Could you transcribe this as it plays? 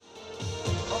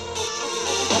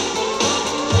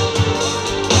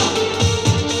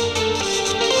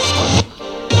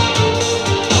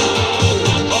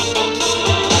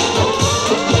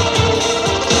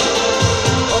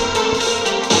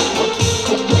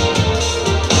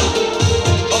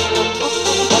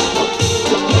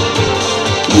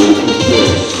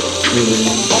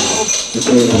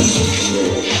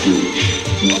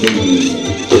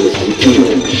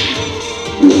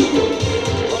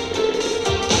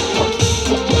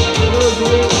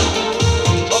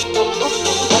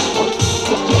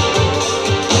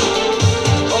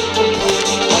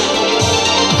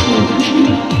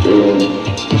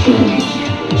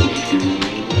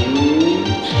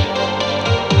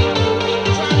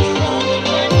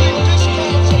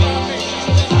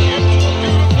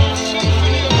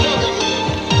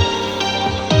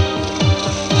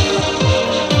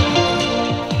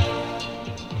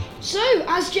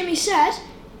As Jimmy said,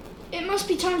 it must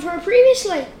be time for a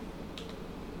previously.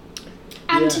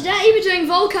 And today we're doing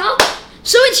Volcar,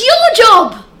 so it's your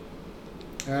job!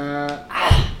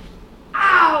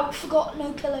 Ow! Forgot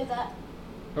no pillow there.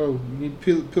 Oh, you need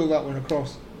to peel that one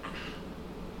across.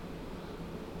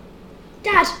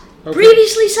 Dad, okay.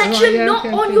 Previously section, not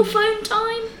on your phone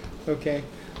time. Okay.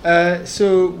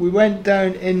 So we went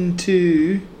down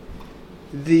into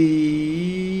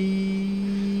the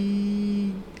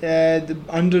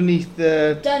underneath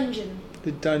the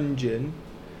dungeon,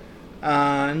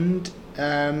 and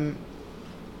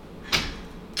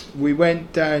we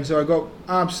went down. So I got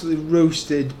absolutely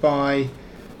roasted by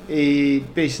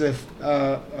basically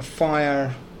a fire.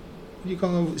 What do you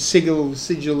call it? Sigil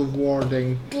of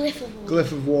warding.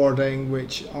 Glyph of warding,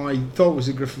 which I thought was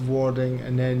a glyph of warding,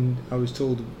 and then I was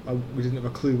told we didn't have a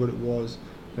clue what it was.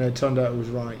 And it turned out it was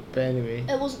right, but anyway.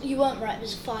 It wasn't. You weren't right. It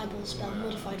was a fireball spell,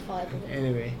 modified fireball.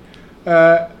 Anyway,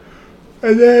 and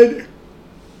then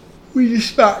we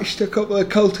dispatched a couple of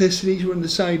cultists in each one of the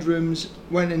side rooms.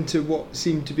 Went into what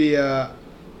seemed to be it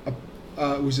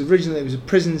was a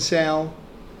prison cell.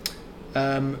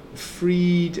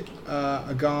 Freed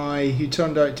a guy who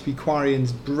turned out to be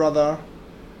Quarian's brother.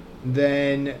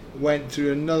 Then went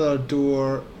through another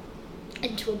door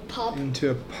into a pub.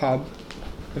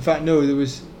 In fact, no, there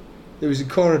was a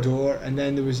corridor, and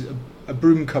then there was a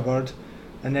broom cupboard,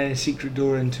 and then a secret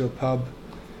door into a pub.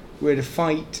 We had a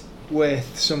fight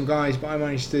with some guys, but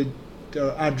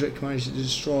Adric managed to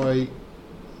destroy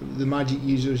the magic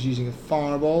users using a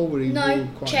fireball. No.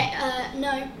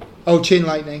 Oh, chain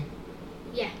lightning.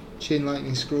 Yeah. Chain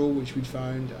lightning scroll, which we'd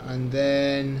found, and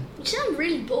then. You sound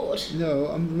really bored. No,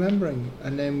 I'm remembering.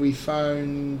 And then we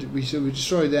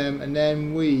destroyed them, and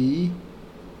then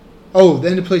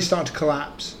then the place started to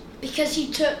collapse. Because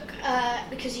you took a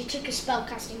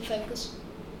spellcasting focus.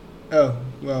 Oh,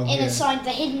 well. Inside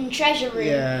the hidden treasure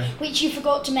room, which you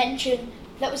forgot to mention,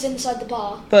 that was inside the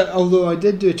bar. But although I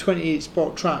did do a 28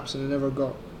 spot traps, and I never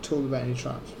got told about any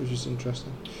traps, which is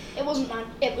interesting. It wasn't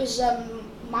it was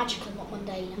magical, not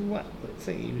mundane. What? I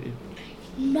think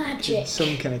magic.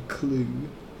 Some kind of clue.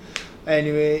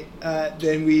 Anyway,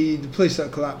 then the place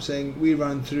started collapsing. We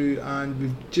ran through, and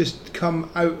we've just come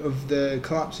out of the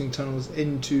collapsing tunnels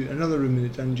into another room in the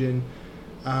dungeon,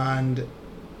 and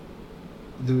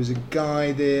there was a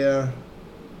guy there.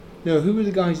 No, who were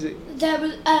the guys that? There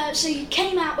was. So you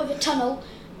came out of a tunnel,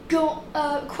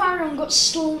 Quarion got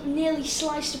nearly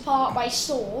sliced apart by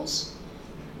saws.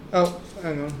 Oh,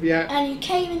 hang on, yeah. And you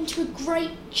came into a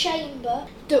great chamber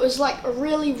that was like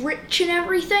really rich and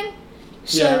everything.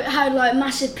 So it had like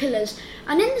massive pillars,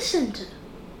 and in the centre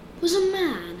was a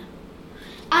man,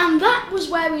 and that was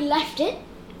where we left it.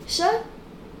 So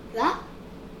that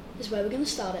is where we're going to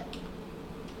start it.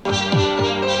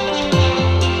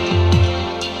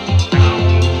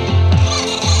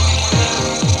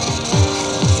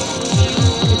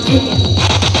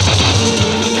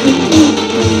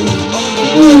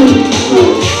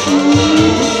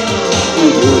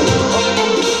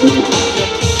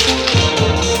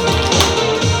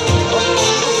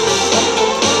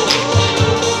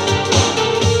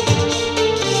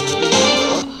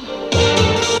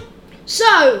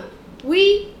 So,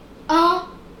 we are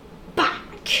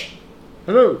back.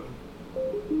 Hello.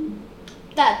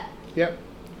 Dad. Yep.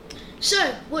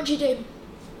 So, what'd you do?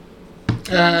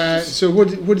 So what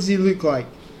does he look like?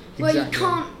 Well,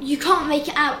 exactly? you can't make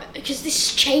it out because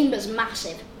this chamber's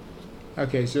massive.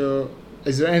 Okay, so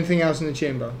is there anything else in the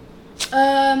chamber?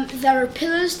 There are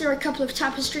pillars. There are a couple of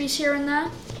tapestries here and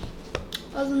there.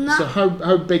 Other than that. So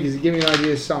how big is it? Give me an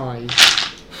idea of size.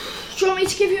 Do you want me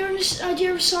to give you an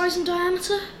idea of size and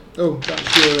diameter? Oh,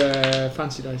 that's your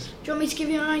fancy dice. Do you want me to give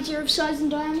you an idea of size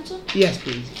and diameter? Yes,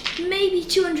 please. Maybe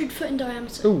 200 foot in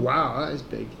diameter. Oh, wow, that is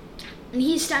big. And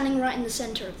he's standing right in the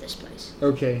centre of this place.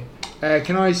 Okay.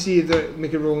 Can I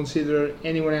make a roll and see if there are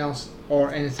anyone else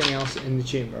or anything else in the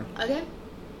chamber? Okay.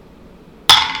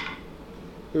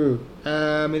 Ooh.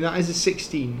 That is a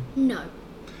 16. No.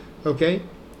 Okay.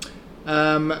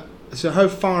 So how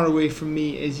far away from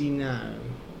me is he now?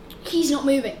 He's not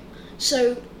moving.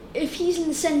 So if he's in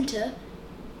the centre,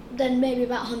 then maybe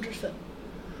about 100 foot.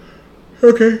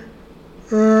 Okay.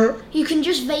 You can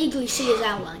just vaguely see his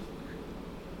outline.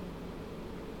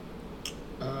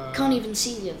 Can't even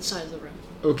see the other side of the room.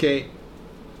 Okay.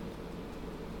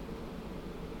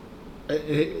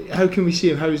 How can we see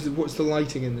him? What's the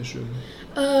lighting in this room?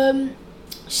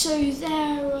 So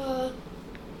there.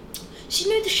 So you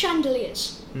know the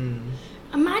chandeliers.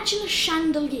 Imagine a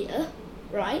chandelier,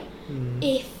 right?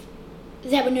 If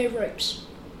there were no ropes.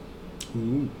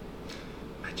 Ooh,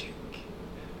 magic.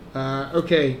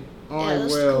 Okay, I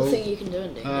that's will. the cool thing you can do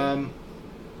in D&D.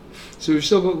 So we've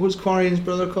still got, what's Quarian's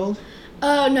brother called?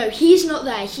 No, he's not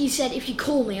there. He said if you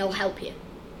call me, I'll help you.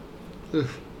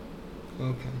 Oof.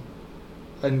 Okay.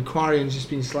 And Quarian's just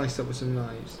been sliced up with some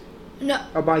knives. No.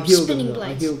 Oh, but I healed spinning him.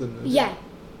 blades. I healed him. Yeah.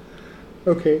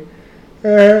 Okay.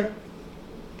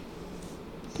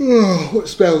 What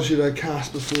spell should I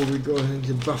cast before we go in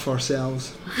to buff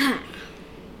ourselves?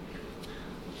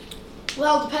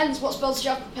 Well, depends. What spells do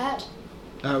you have prepared?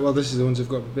 Well, this is the ones I've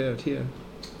got prepared here.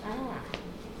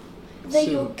 They're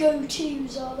your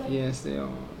go-tos, are they? Yes, they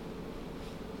are.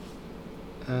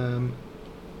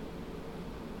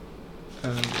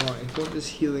 Right, what does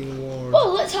healing ward?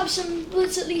 Well, let's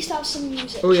at least have some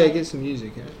music. Oh yeah, get some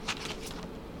music. Yeah.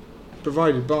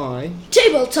 Provided by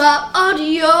Tabletop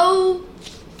Audio.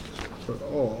 for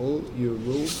all your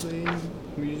role-playing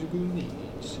musical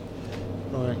needs.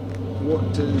 Right,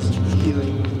 what does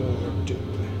healing ward do?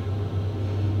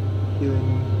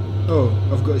 Healing. Oh,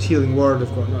 I've got healing word.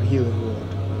 I've got not healing ward.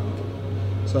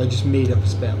 Okay. So I just made up a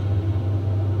spell,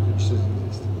 which doesn't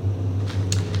exist.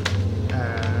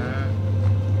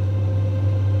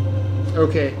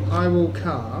 Okay, I will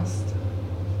cast.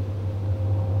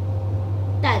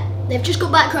 Dad, they've just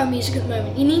got background music at the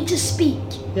moment. You need to speak.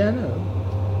 Yeah, I know.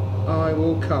 I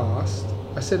will cast.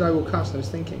 I said I will cast. I was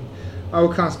thinking. I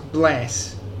will cast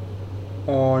Bless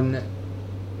on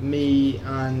me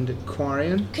and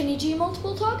Quarian. Can you do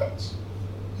multiple targets?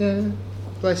 Yeah,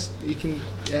 Bless. You can.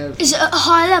 Is it at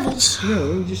higher levels?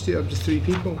 No, you just do it up to 3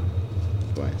 people.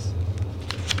 Bless.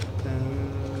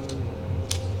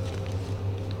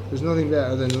 There's nothing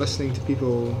better than listening to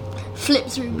people flip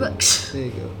through books. There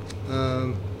you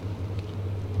go.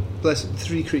 Bless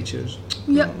 3 creatures.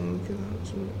 Yep. Oh, look at that.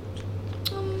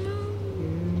 Oh no.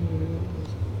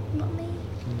 Not me.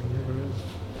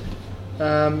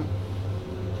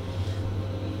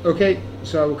 Okay,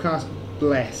 so I will cast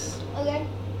Bless. Okay.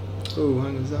 Oh,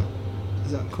 hang on,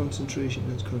 is that concentration?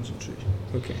 That's concentration.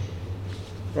 Okay.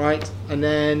 Right, and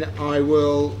then I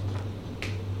will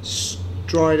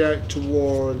stride out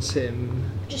towards him.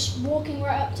 Just walking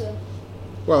right up to him.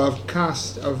 Well, I've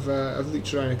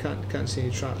looked around. I can't see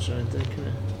any traps or anything. Can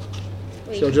I?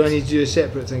 Wait, So do I need to do a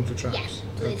separate thing for traps? Yes,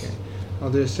 please. Okay,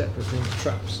 I'll do a separate thing for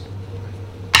traps.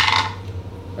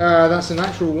 That's a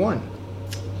natural 1.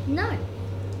 No.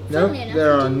 No, Funnily enough,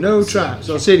 there you are didn't no see traps.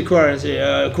 any I'll say to Quarian,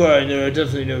 Quarian, there are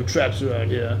definitely no traps around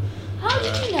here. How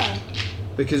did you know?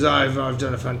 Because I've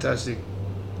done a fantastic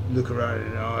look around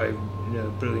and I'm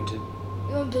brilliant. You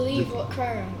won't believe what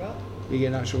Crarion got. You get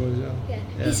an actual one as well. Yeah.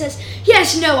 He says,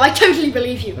 yes, no, I totally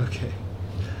believe you. Okay.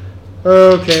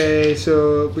 Okay,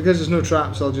 so because there's no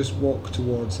traps, I'll just walk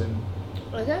towards him.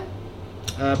 Okay.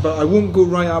 But I won't go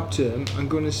right up to him. I'm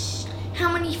going to. How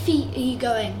many feet are you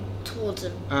going towards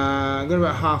him? I'm going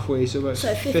about halfway, so about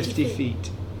 50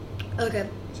 feet. Okay.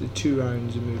 So 2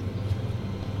 rounds of movement.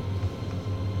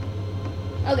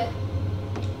 Okay.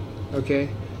 Okay,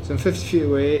 so I'm 50 feet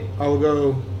away. I'll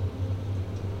go.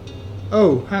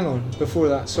 Oh, hang on. Before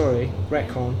that, sorry,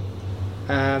 retcon.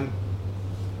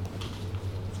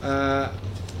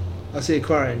 I'll say,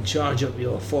 Quarian, charge up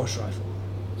your force rifle.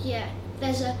 Yeah.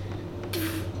 There's a.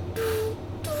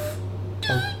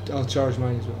 I'll charge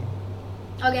mine as well.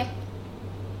 Okay.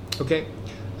 Okay.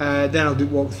 Then I'll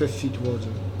walk 50 feet towards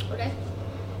him. Okay.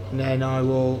 And then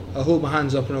I'll hold my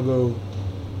hands up and I'll go,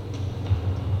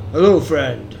 hello,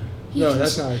 friend. No,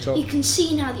 that's not how I talk. You can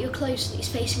see now that you're close that he's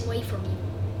facing away from you.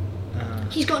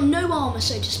 He's got no armour,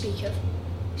 so to speak of.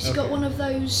 He's got one of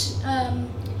those, one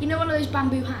of those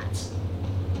bamboo hats.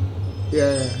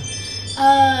 Yeah.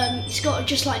 He's got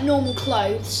just like normal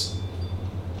clothes.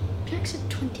 Jack said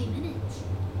 20 minutes.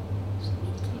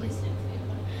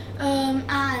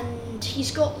 And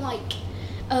he's got like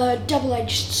a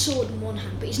double-edged sword in one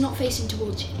hand, but he's not facing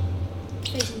towards you. He's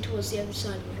facing towards the other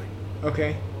side of the ring.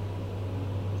 Okay.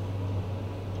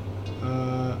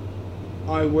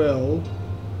 I will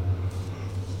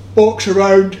box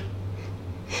around.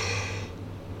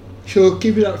 So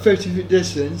keep it at 50 feet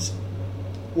distance.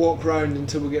 Walk round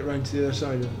until we get round to the other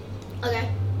side of him.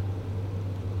 Okay.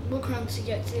 Walk around to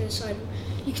get to the other side.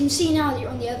 You can see now that you're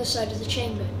on the other side of the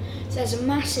chamber. So there's a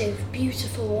massive,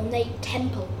 beautiful, ornate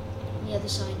temple on the other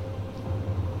side.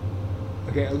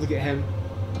 Okay, I'll look at him.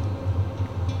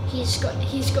 He's got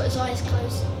his eyes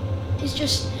closed. He's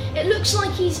just. It looks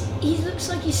like he looks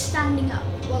like he's standing up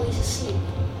while he's asleep.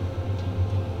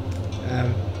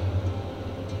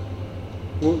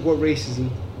 What race is he?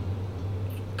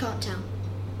 Can't tell.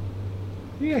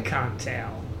 Yeah, I can't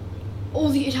tell. All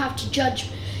that you'd have to judge.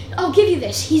 I'll give you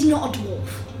this. He's not a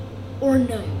dwarf, or a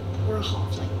gnome, or a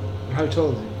halfling. How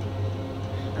tall is he?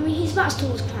 I mean, he's about as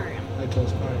tall as Clarion. How tall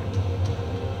is Clarion?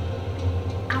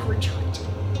 Average height.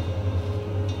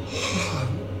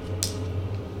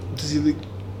 Does he look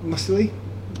muscly?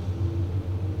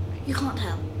 You can't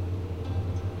tell.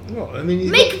 No, I mean...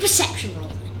 Make a perception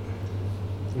roll.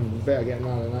 Better get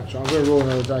another natural. I'm going to roll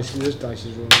another dice because this dice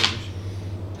is rolling rubbish.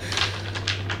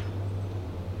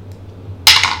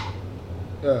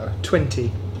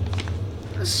 20.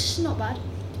 That's not bad.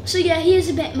 So yeah, he is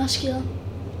a bit muscular.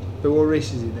 But what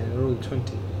race is he then? I rolled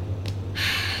 20.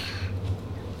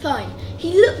 Fine.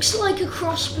 He looks like a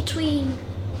cross between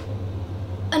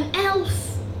an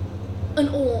elf, an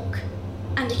orc,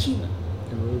 and a human.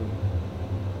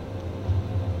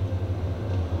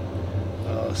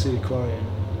 Oh, see Aquarian.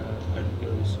 And he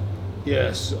goes,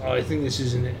 yes, I think this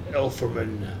is an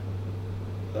elferman.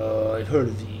 I've heard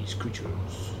of these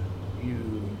creatures.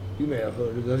 You may have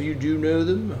heard of them. Do you know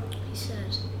them? He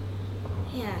said,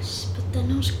 yes, but they're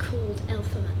not called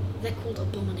elfermen. They're called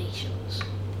abominations.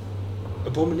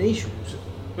 Abominations?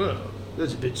 Well,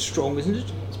 that's a bit strong, isn't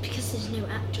it? It's because there's no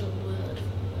actual word.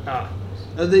 Ah,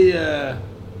 are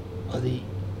they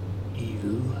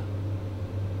evil?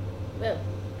 Well,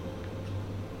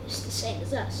 it's the same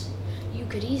as us. You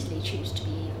could easily choose to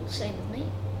be evil, same with me.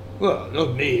 Well,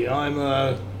 not me. I'm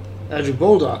Andrew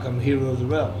Baldock. I'm hero of the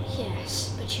realm.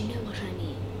 Yes, but you know what I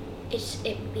mean.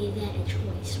 It would be their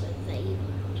choice whether they're evil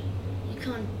or not. You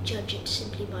can't judge it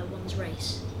simply by one's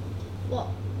race. What?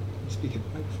 Speaking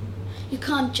of microphone. You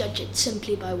can't judge it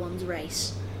simply by one's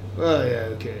race. Well, yeah,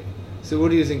 okay. So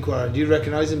what do you think, Quara? Do you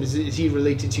recognise him? Is he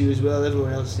related to you as well?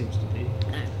 Everyone else seems to be.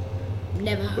 No.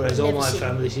 Never. Whereas never all my seen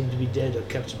family seem to be dead or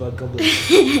captured by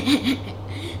goblins.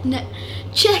 No.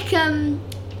 Check.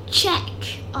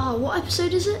 Oh, what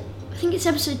episode is it? I think it's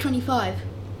episode 25.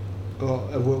 Oh,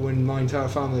 when my entire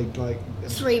family, like...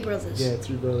 3 brothers. Yeah,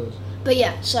 3 brothers. But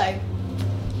yeah, so...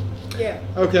 Yeah.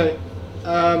 Okay.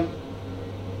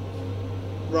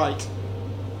 Right.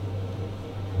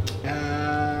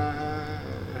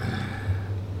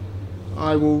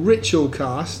 I will ritual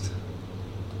cast.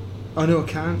 Oh no, I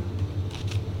can't.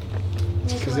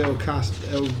 Because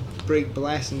it'll break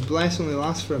bless, and bless only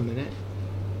lasts for a minute.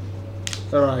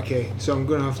 Alright, okay. So I'm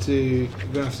gonna have to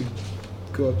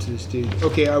go up to this dude.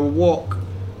 Okay, I will walk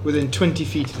within 20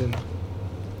 feet of him.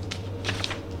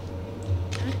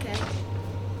 Okay.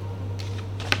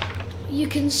 You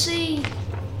can see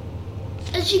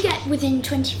as you get within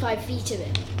 25 feet of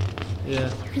him.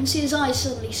 Yeah. You can see his eyes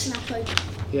suddenly snap open.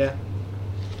 Yeah.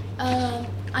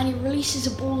 And he releases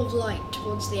a ball of light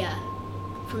towards the air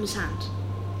from his hand.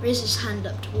 Raises his hand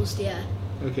up towards the air.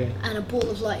 Okay. And a ball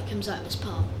of light comes out of his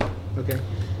palm. Okay.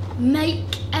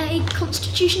 Make a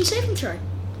Constitution saving throw.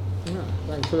 Yeah,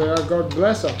 thanks for that. God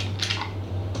bless her.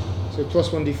 So plus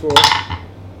 1d4.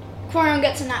 Quarion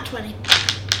gets a nat 20.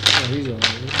 Oh, he's on.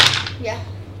 Yeah.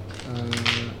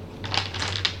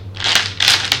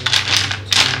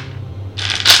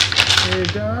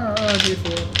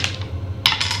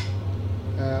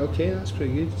 Okay, that's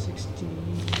pretty good. 16.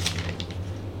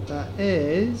 That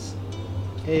is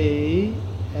a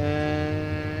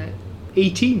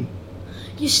 18.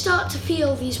 You start to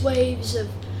feel these waves of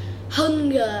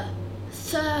hunger,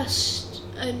 thirst,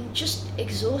 and just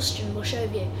exhaustion wash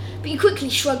over you. But you quickly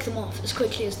shrug them off as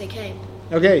quickly as they came.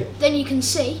 Okay. Then you can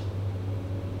see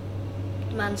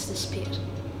the man's disappeared.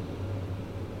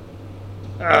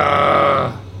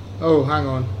 Oh, hang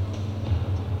on.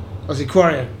 I see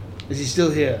Quarion. Is he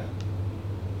still here?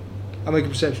 I'll make a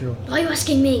perception roll. Why are you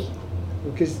asking me?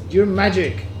 Because you're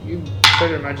magic. You're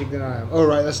better at magic than I am. Oh,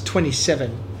 right, that's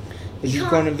 27. Is he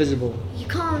gone invisible? You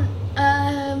can't,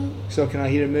 So can I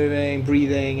hear him moving,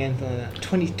 breathing, anything like that?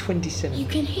 27. You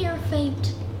can hear a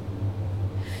faint...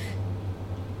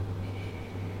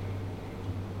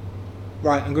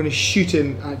 Right, I'm going to shoot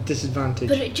him at disadvantage.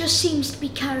 But it just seems to be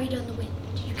carried on the wind.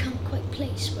 You can't quite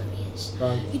place where he is.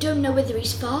 Right. You don't know whether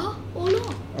he's far or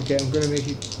not. Okay, I'm going to make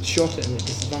a shot at him at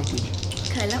disadvantage.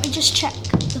 Okay, let me just check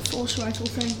the force rifle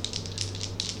thing.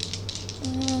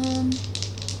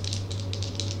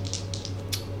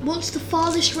 What's the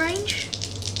farthest range?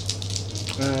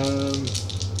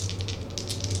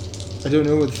 I don't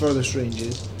know what the furthest range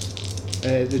is.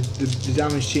 The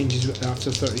damage changes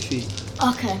after 30 feet.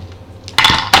 Okay.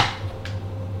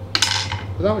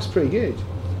 But that was pretty good.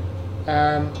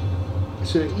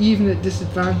 So even at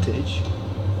disadvantage,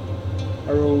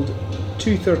 I rolled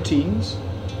 2 13s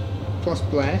plus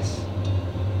bless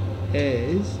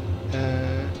is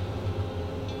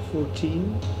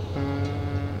 14,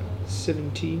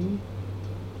 17.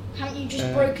 Haven't you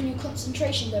just broken your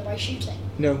concentration though by shooting?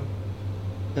 No,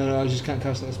 I just can't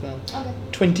cast that spell. Okay.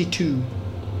 22.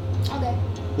 Okay.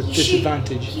 With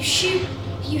disadvantage. You shoot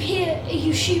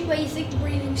where you think the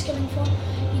breathing's coming from.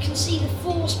 You can see the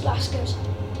force blast goes.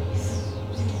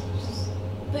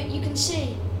 But you can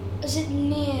see, as it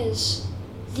nears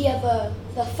the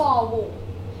far wall,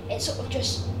 it sort of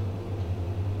just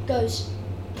goes.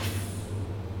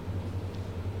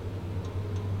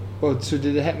 Well, so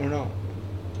did it hit him or not?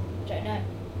 Don't know.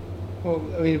 Well,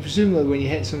 I mean, presumably when you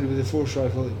hit somebody with a force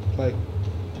rifle, like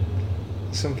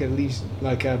some kind of leaves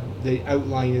like the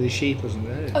outline of the shape or something.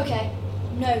 Isn't it? Okay,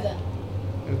 no then.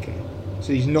 Okay,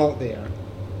 so he's not there.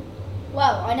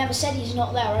 Well, I never said he's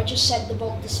not there. I just said the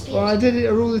bolt disappeared. Well, I did it.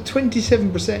 I rolled a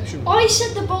 27 perception. I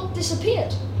said the bolt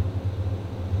disappeared.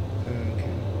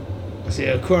 Okay. I see.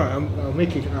 I'll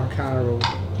make an Arcana roll.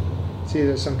 See if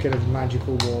there's some kind of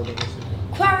magical ward or something.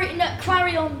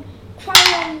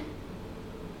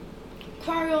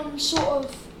 Quarion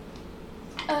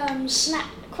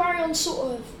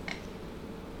sort of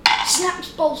snaps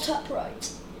bolt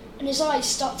upright, and his eyes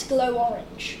start to glow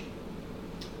orange.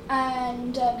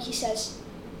 And he says,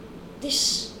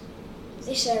 "This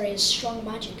area is strong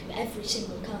magic of every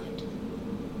single kind."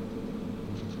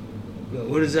 Well,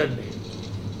 what does that mean?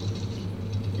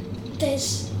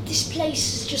 This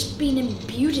place has just been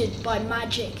imbued by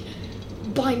magic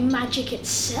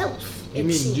itself. Do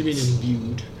you mean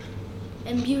imbued?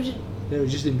 Imbued. No,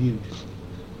 just imbued.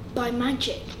 By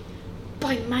magic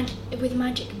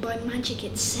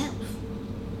itself.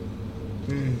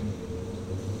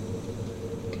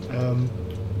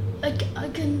 I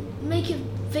can make a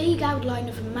vague outline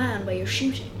of a man where you're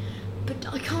shooting, but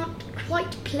I can't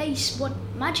quite place what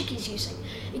magic he's using.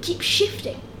 It keeps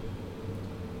shifting.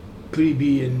 Could he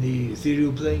be in the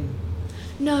ethereal plane?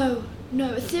 No,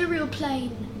 ethereal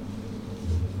plane.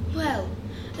 Well,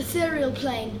 ethereal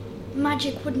plane,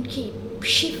 magic wouldn't keep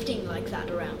shifting like that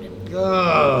around him.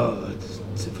 Oh, it's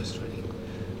so frustrating.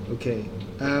 Okay.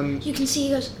 You can see he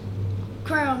goes,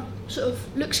 Crayon sort of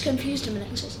looks confused a minute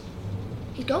and says,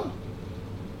 "He's gone."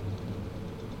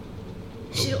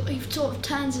 So he sort of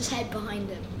turns his head behind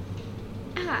him.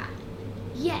 Ah,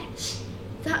 yes,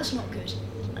 that's not good.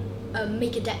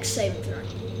 Make a dex saving throw.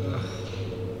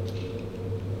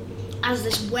 As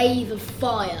this wave of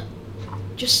fire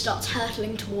just starts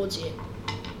hurtling towards you.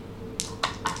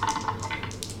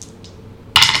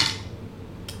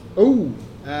 Oh,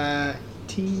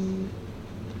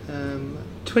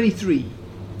 23.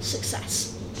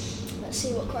 Success. Let's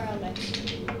see what Crayon makes.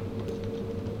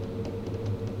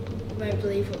 I won't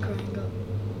believe what Crayon got.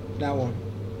 That one.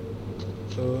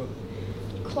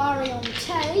 Quarion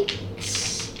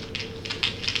takes.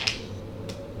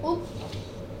 Oh.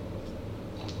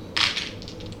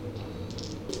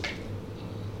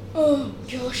 Oh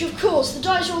gosh, of course, the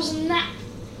dice rolls a nat.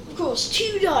 Of course,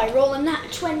 2 die roll a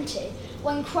nat 20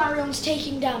 when Quarion's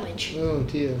taking damage. Oh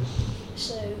dear.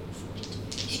 So,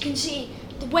 as you can see,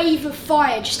 the wave of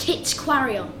fire just hits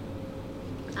Quarion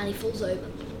and he falls over.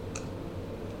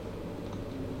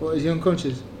 What, is he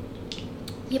unconscious?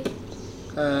 Yep.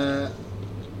 Have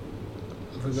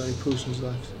I got any potions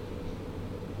left?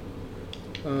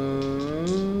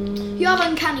 You have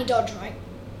uncanny dodge, right?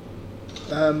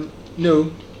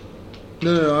 No,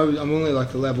 I'm only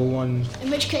like a level 1.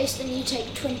 In which case, then you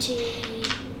take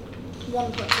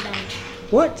 21 points of damage.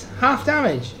 What? Half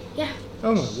damage? Yeah.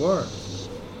 Oh my word.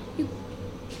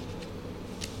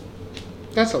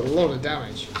 That's a lot of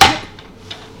damage.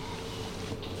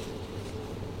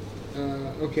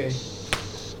 Okay.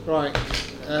 Right.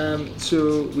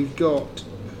 So we've got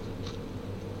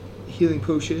healing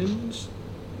potions.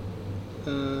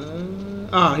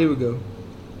 Here we go.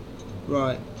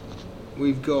 Right.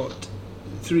 We've got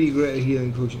 3 greater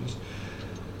healing potions.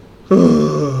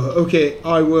 Okay,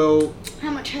 I will.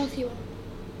 How much health you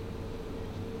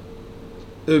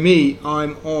on? Me,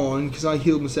 I'm on, because I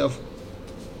healed myself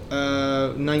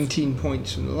 19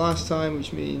 points from the last time,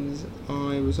 which means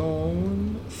I was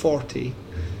on 40.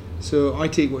 So I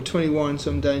take 21,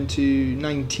 so I'm down to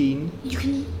 19. You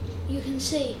can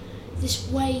see this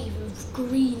wave of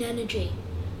green energy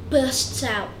bursts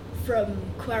out from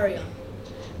Quarion,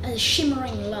 and a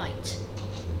shimmering light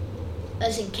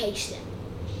has encased him.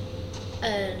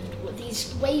 and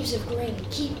these waves of green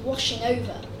keep washing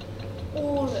over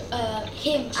all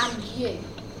him and you.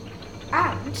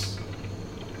 And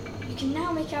you can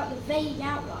now make out the vague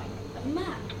outline of a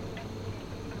man.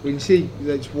 When you see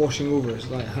that it's washing over, it's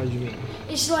like, how do you mean?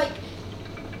 It's like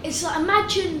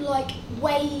imagine like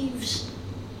waves.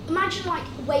 Imagine like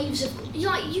waves of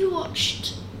you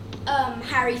watched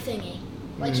Harry Thingy,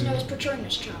 like you know his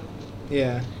Patronus channel.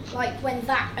 Yeah. Like when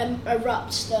that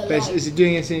erupts, the. But is it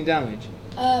doing any damage?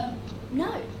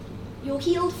 No, you're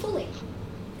healed fully.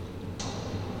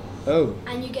 Oh.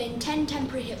 And you gain 10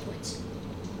 temporary hit points.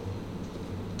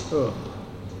 Oh.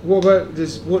 What about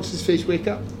what's his face wake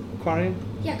up? Quarian?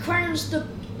 Yeah, Quarian's the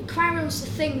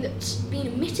thing that's been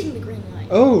emitting the green light.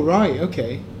 Oh right,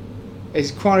 okay.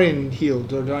 Is Quarian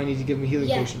healed, or do I need to give him a healing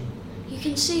potion? You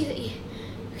can see that he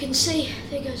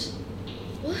goes,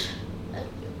 what?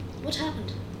 What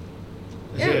happened?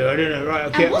 I don't know. Right,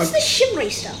 okay. And what's this shimmery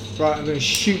stuff? Right, I'm going to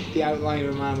shoot the outline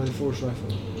of a man with a force rifle.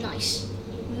 Nice.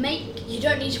 You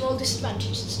don't need to roll disadvantage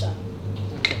this time.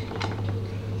 Okay.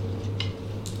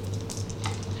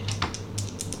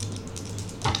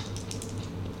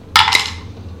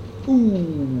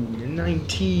 Ooh,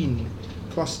 19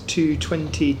 plus 2,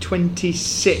 20,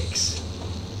 26.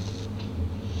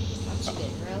 That's a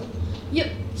bit real.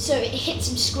 Yep, so it hits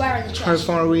him square in the chest. How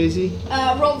far away is he?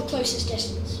 Roll the closest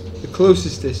distance. The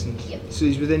closest distance? Yep. So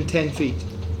he's within 10 feet?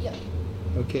 Yep.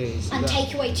 Okay. So and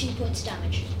take away 2 points of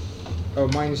damage. Oh,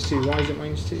 -2. Why is it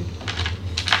 -2?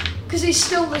 Because he's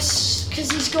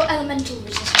got elemental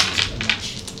resistance pretty much.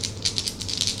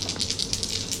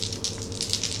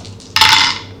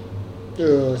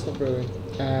 Oh, it's not brilliant.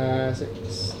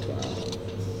 6, 12,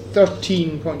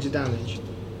 13 points of damage.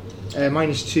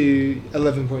 -2,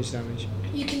 11 points of damage.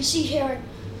 You can see here.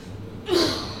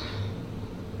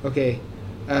 Okay.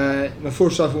 My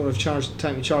force rifle won't have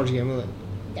time to charge again, will it?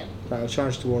 No. Right, I'll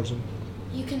charge towards him.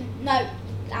 No,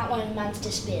 the outline of the man's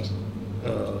disappeared.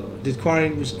 Was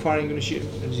Quarian going to shoot him?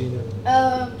 Or does he know?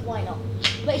 Why not?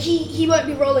 But he won't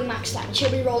be rolling max damage, he'll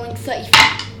be rolling 30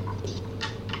 feet.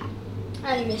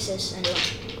 And he misses anyway.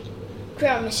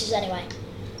 Quarian misses anyway.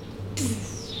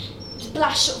 The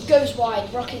blast sort of goes wide,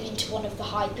 rocking into one of the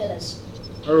high pillars.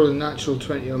 I rolled a natural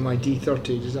 20 on my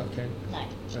D30, does that count? No.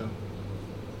 Oh.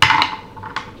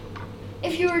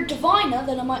 If you're a diviner,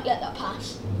 then I might let that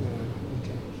pass. Yeah,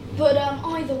 okay. But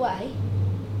either way,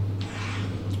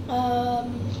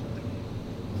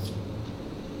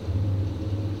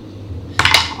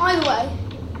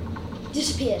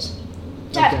 disappears.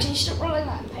 Dad, Okay. can you stop rolling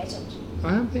that and pay attention?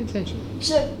 I am paying attention.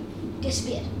 So,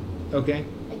 disappeared. Okay.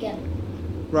 Again.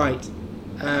 Right.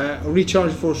 I'll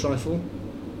recharge the force rifle.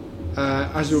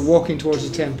 As we're walking towards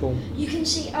the temple. You can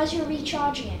see as you're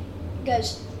recharging it, it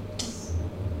goes.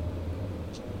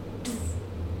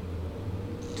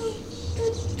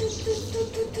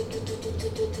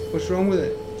 What's wrong with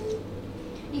it?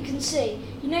 You can see,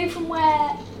 from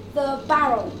where the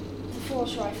barrel, the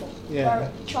force rifle, where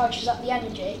it charges up the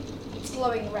energy, it's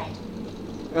glowing red.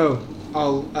 Oh,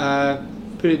 I'll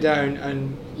put it down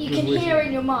and. You can hear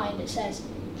in your mind it says,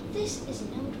 "This is a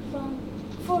note from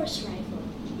force rifle.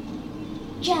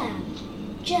 Jammed.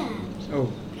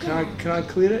 Oh, can I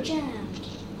clear it? Jammed.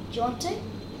 Do you want to?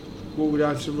 What would I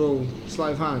have to roll?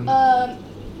 Sleight of hand?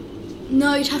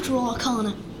 No, you'd have to roll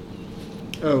Arcana.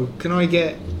 Oh, can I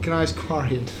ask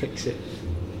Quarian to fix it?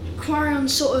 Quarian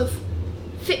sort of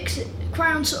puts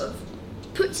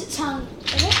its hand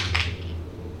in it.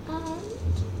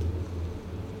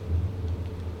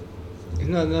 It's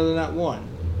not another nat 1.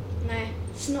 No,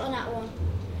 it's not a nat 1.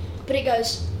 But it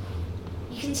goes,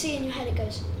 you can see in your head it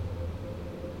goes,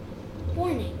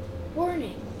 warning,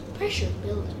 pressure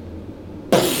building.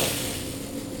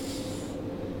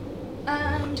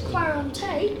 And Quarian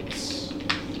takes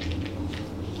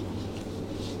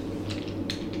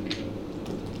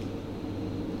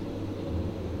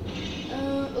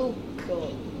oh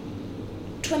god,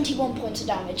 21 points of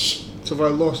damage. So have I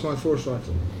lost my force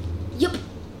rifle? Yep.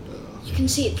 You can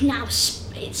see it now.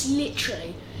 It's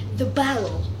literally the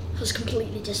barrel has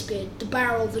completely disappeared. The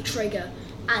barrel, the trigger,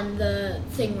 and the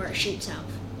thing where it shoots out.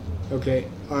 Okay.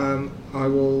 I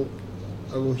will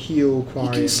heal Quarian.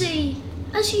 You can see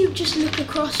as you just look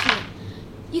across from it.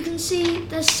 You can see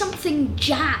there's something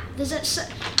jammed.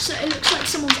 So it looks like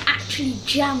someone's actually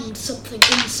jammed something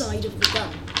inside of the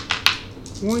gun.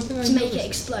 Why did I to make it notice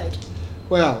explode.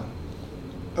 Well,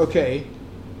 okay.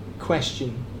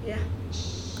 Question. Yeah.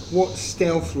 What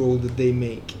stealth roll did they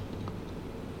make?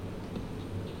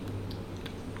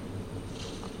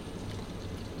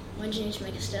 Why do you need to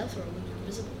make a stealth roll when you're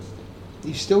invisible?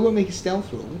 You've still got to make a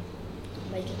stealth roll.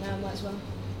 Make it now, might as well.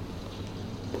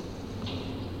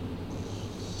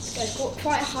 He's got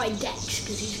quite a high dex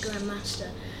because he's a grandmaster.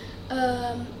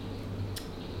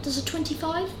 Does a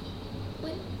 25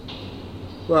 win?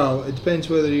 Well, it depends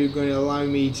whether you're going to allow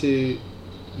me to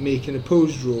make an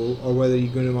opposed roll or whether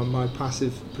you're going to want my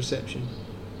passive perception.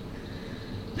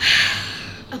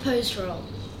 Opposed roll.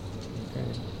 Okay.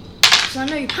 Because I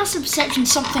know your passive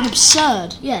perception's something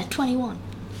absurd. Yeah, 21.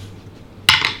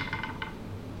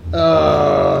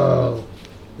 Oh!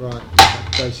 Right.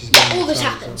 All this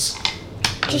happens.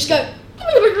 Just go. Right,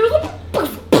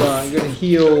 I'm going to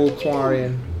heal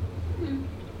Quarian.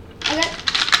 Okay.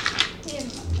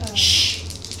 Shh.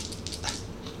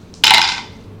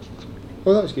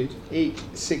 Oh, that was good. 8,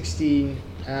 16,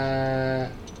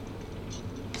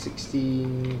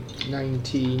 16,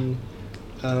 19,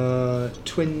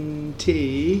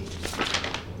 20,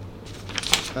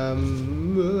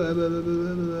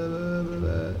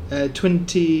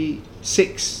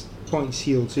 26 points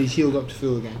healed. So he's healed up to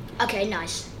full again. Okay,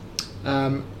 nice.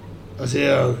 I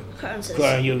say, oh,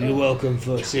 Quarian, you're welcome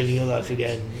for saving your life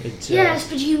again. But, yes,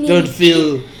 but you nearly don't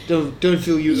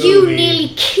feel you owe You me. nearly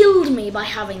killed me by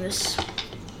having this.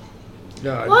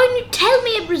 No, Why didn't you tell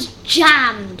me it was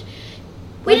jammed?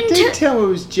 I didn't tell him it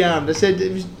was jammed. I said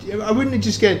it was. I wouldn't have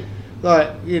just get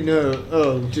like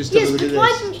just have a Yes, look but at why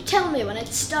this. didn't you tell me when it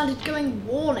started going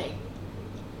warning?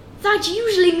 That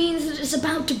usually means that it's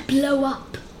about to blow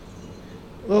up.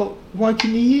 Well, why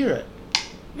can you hear it?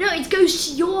 No, it goes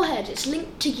to your head. It's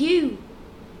linked to you.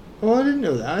 Oh, I didn't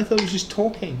know that. I thought it was just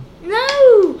talking.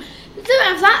 No! They don't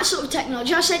have that sort of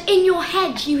technology. I said in your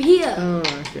head you hear. Oh,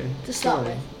 okay. To start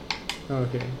Sorry. with.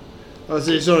 Okay. I was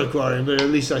sorry, Quarian, but at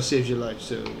least I saved your life,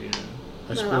 so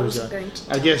I suppose.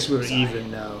 I guess we're even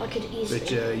now. I could easily.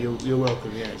 But you're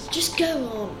welcome. Yes. Just go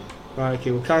on. Right.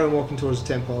 Okay. We'll carry on walking towards the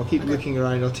temple. I'll keep looking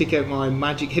around. I'll take out my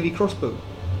magic heavy crossbow.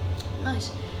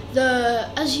 Nice.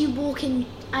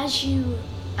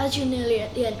 As you're nearly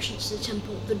at the entrance to the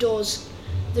temple, the doors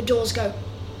go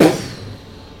click,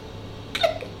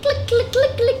 click, click,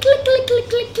 click, click, click, click, click,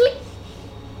 click, click.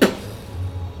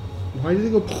 Why did they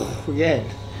go again?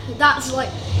 That's like,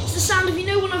 it's the sound of,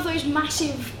 one of those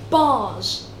massive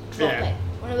bars dropping. Yeah.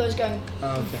 One of those going.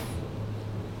 Oh, okay.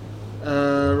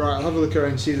 Right, I'll have a look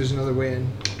around and see if there's another way in.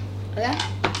 Okay.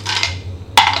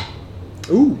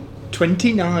 Ooh,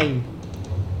 29.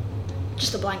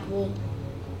 Just a blank wall.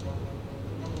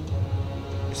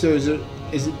 So is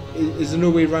there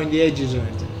no way around the edges or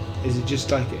anything? Is it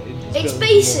just like It's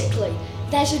basically,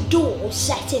 there's a door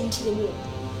set into the wall.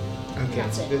 Okay,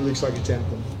 That's it. It looks like a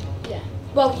temple. Yeah.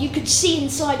 Well, you could see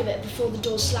inside of it before the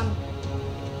door slammed.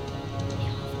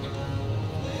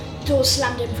 Door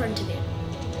slammed in front of you.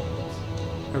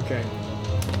 Okay.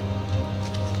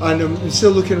 And I'm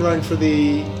still looking around for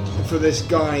this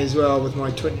guy as well with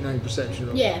my 29 perception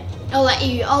roll. Yeah. I'll let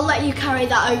you carry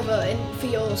that over for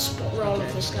your spot roll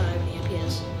of this guy when he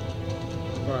appears.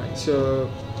 Right. So.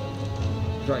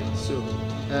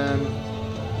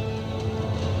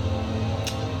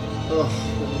 Oh,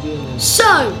 what am I doing then?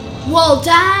 So, while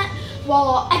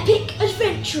our epic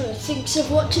adventurer thinks of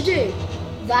what to do,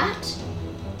 that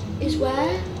is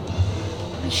where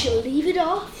we shall leave it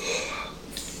off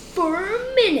for a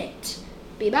minute.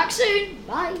 Be back soon.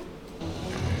 Bye.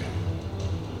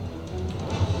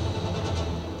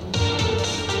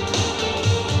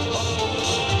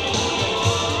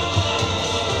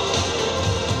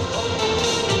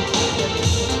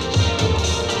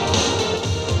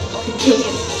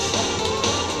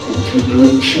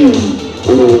 Continuation of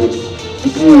the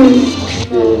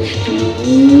grandmasters.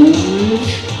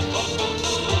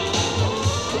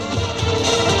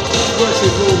 What's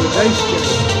it called? The dice game.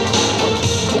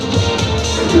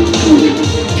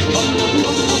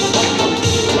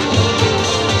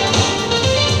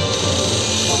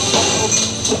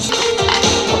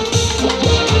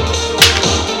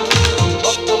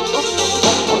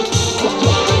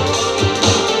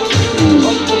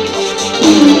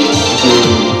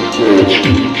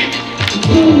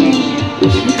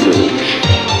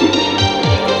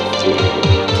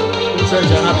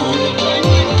 Sounds unhappy.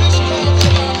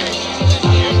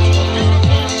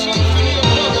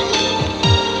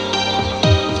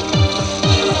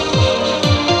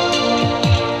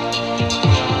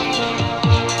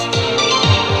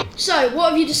 So,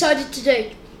 what have you decided to do?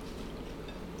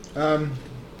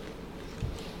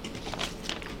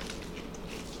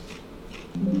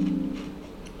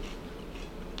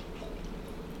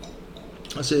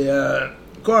 I say,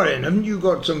 Quarian, haven't you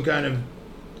got some kind of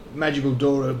magical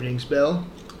door opening spell?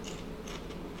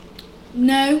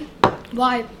 No.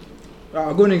 Why? Right,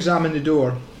 I'll go and examine the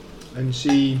door and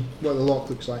see what the lock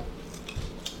looks like.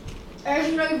 There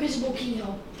is no visible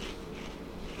keyhole.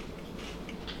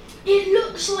 It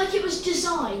looks like it was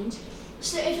designed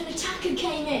so that if an attacker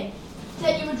came in,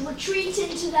 then you would retreat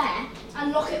into there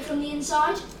and lock it from the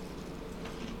inside.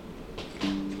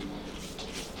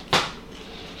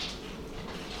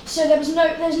 So there's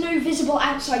no visible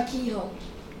outside keyhole.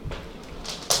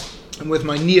 And with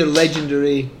my near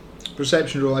legendary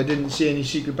perception roll, I didn't see any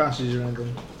secret passages or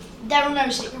anything. There are no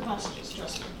secret passages,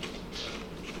 trust me.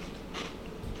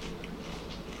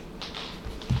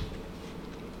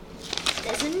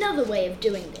 There's another way of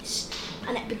doing this,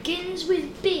 and it begins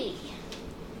with B.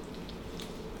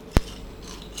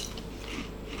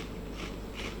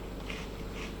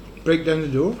 Break down the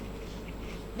door.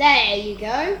 There you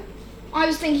go. I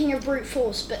was thinking of brute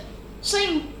force, but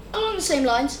along the same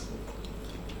lines.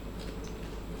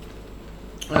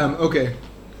 Okay.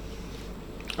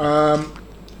 I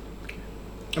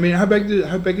mean, how big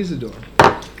is the door?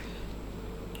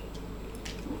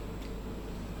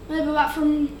 Maybe about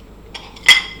from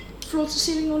floor to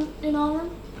ceiling in our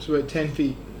room. It's about 10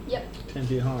 feet. Yep. 10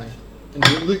 feet high. And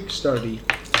does it look sturdy?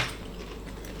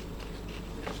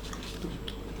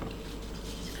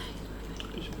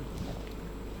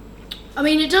 I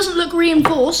mean, it doesn't look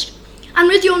reinforced. And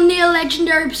with your near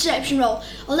legendary perception roll,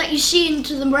 I'll let you see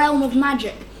into the realm of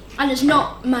magic, and it's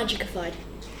not magicified.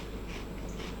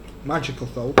 Magical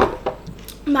though.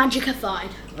 Magicified.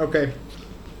 Okay.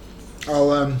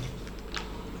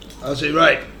 I'll say,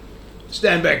 right,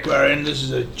 stand back, Clarion. This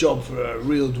is a job for a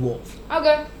real dwarf.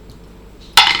 Okay.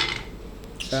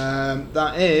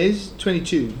 That is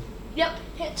 22. Yep,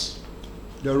 hits.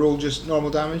 Do I roll just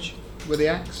normal damage with the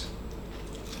axe?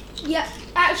 Yep,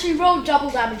 actually roll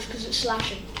double damage because it's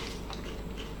slashing.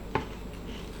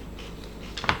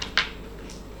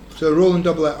 So roll and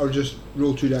double it, or just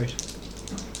roll 2 dice?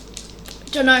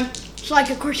 Don't know. It's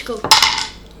like a critical.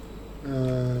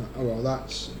 Oh well,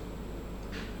 that's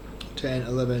 10,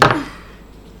 11.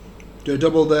 Do I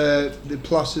double the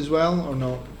plus as well, or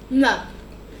not? No.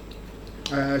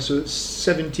 So it's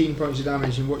 17 points of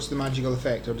damage, and what's the magical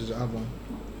effect, or does it have one?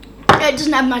 It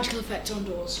doesn't have magical effect on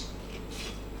doors.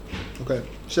 Okay,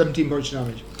 17 points of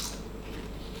damage.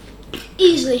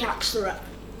 Easily hacks through it.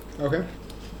 Okay.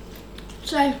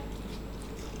 So,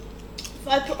 if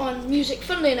I put on music,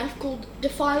 funnily enough, called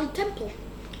Defiled Temple.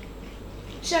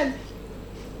 So,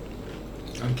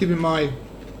 I'm keeping my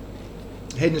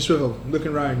head in a swivel,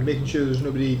 looking around, making sure there's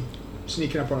nobody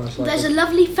sneaking up on us. there's a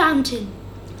lovely fountain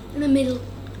in the middle,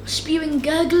 spewing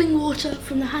gurgling water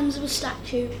from the hands of a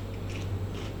statue.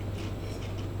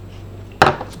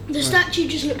 The statue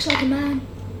just looks like a man.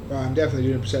 Right, I'm definitely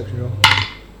doing a perception roll.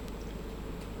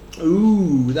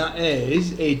 Ooh, that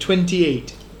is a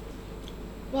 28.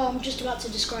 Well, I'm just about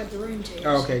to describe the room to you.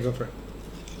 Oh, okay, go for it.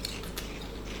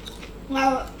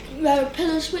 Well, there are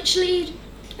pillars which lead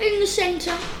in the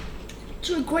centre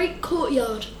to a great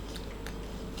courtyard.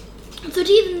 That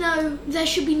even though there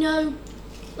should be no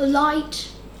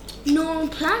light, nor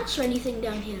plants or anything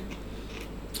down here,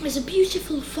 there's a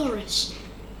beautiful forest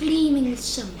gleaming with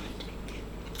sunlight.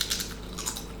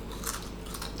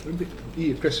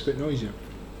 Chris, a bit noisier.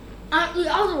 At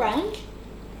the other end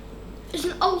is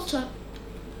an altar.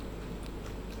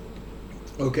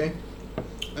 Okay.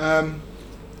 How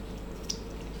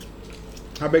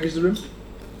big is the room?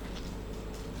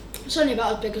 It's only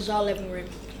about as big as our living room.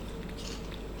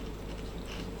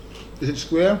 Is it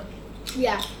square?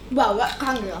 Yeah, well,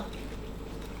 rectangular.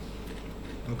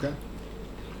 Okay.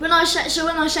 When I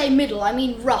say middle, I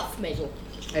mean rough middle.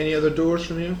 Any other doors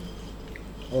from you?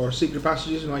 Or secret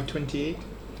passages in my 28?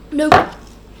 Nope.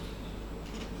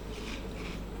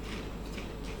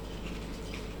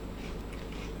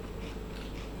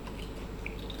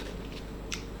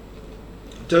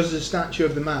 Does the statue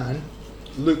of the man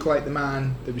look like the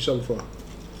man that we saw before?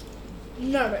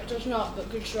 No, it does not, but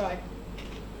good try.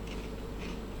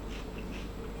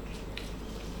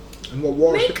 And what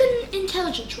was Make an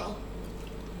intelligence roll.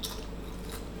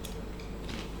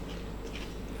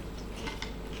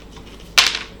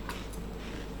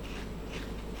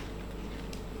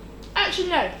 Actually,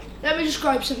 no. Let me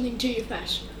describe something to you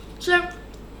first. So,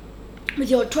 with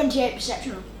your 28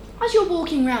 perception roll, as you're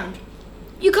walking around,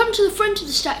 you come to the front of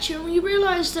the statue and you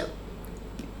realise that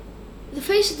the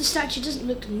face of the statue doesn't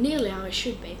look nearly how it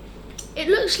should be. It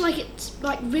looks like it's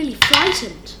really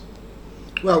frightened.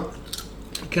 Well,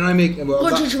 can I make... Well,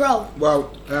 What did you roll?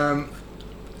 Well, can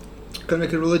I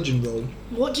make a religion roll?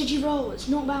 What did you roll? It's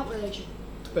not about religion.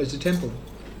 But it's a temple.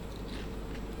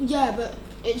 Yeah, but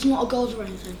it's not a god or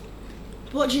anything.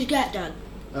 What did you get, Dan?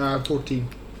 14.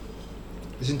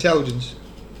 It's intelligence.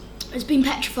 It's been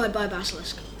petrified by a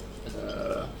basilisk.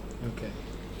 Okay.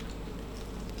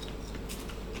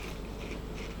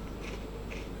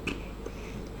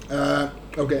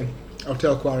 Okay, I'll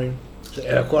tell Aquarium.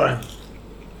 Aquarium.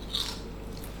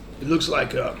 It looks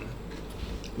like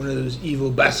one of those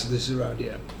evil basilisks around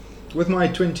here. With my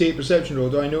 28 perception roll,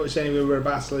 do I notice anywhere where a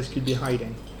basilisk could be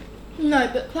hiding? No,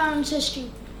 but Clarence says to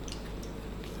you,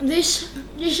 this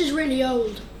is really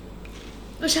old.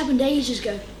 This happened ages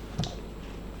ago.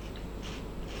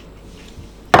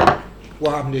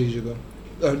 What happened ages ago?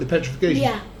 The petrification?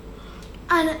 Yeah.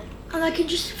 And I can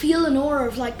just feel an aura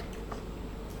of like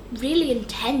really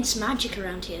intense magic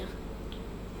around here.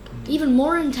 Even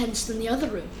more intense than the other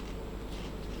room.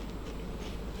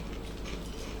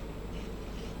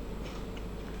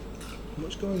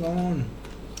 What's going on?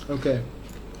 Okay.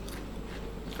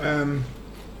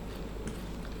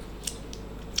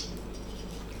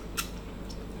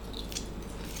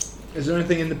 Is there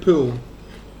anything in the pool?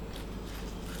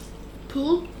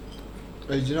 Pool?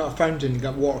 Is there not a fountain?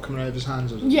 Got water coming out of his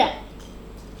hands or something? Yeah.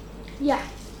 Yeah.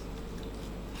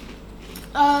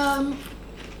 I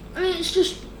mean, it's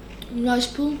just a nice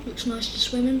pool. Looks nice to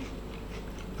swim in.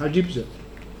 How deep is it?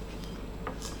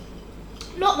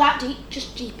 Not that deep,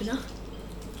 just deep enough.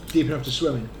 Deep enough to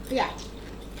swim in? Yeah.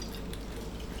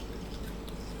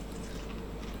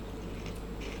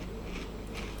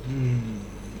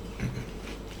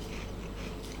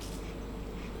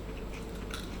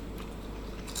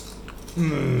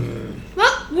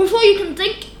 Well, before you can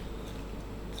think,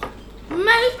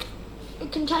 make a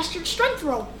contested strength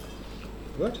roll.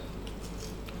 What?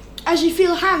 As you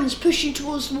feel hands push you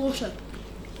towards the water.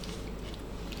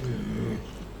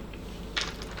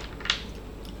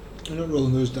 I'm not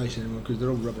rolling those dice anymore because they're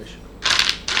all rubbish.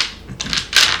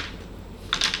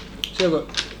 So I've got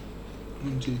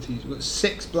 1, 2, 3. I've got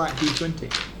 6 black D20.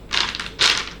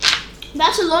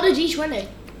 That's a lot of D20.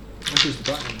 That's just the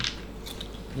black one.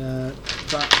 That.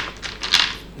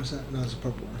 What's that? No, that's a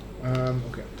purple one.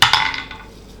 Okay.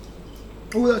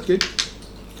 Oh, that's good.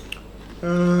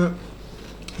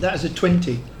 That is a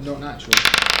 20, not natural.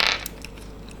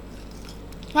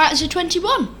 That is a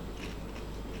 21.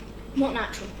 Not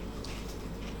natural.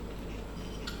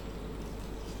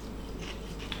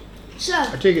 So.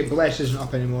 I take it Bless isn't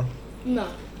up anymore. No.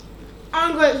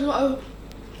 Angry not.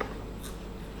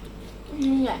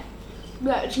 Yeah.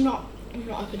 Yeah, it's not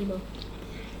up anymore.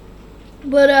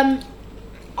 But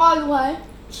either way,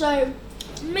 so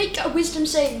make a wisdom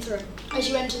saving throw as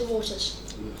you enter the waters.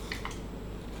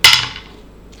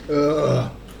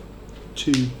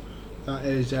 2. That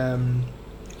is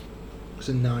it's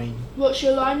a 9. What's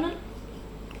your alignment?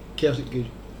 Chaotic good.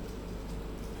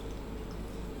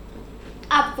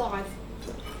 Add 5.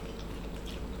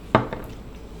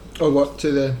 Oh, what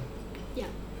to the? Yeah.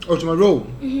 Oh, to my roll.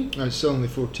 Mhm. No, it's still only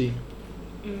 14.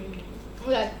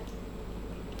 Okay.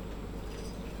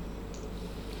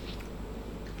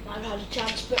 I've had a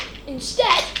chance, but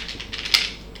instead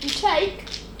you take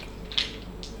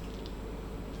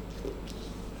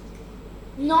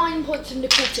 9 points of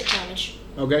necrotic damage.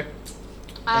 Okay.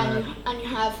 And you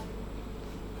have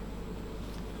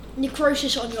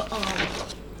necrosis on your arm.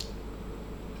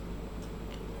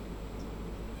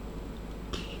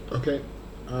 Okay.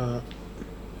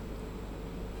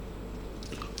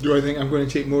 Do I think I'm going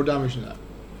to take more damage than that?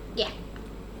 Yeah.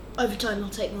 Over time, I'll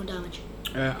take more damage.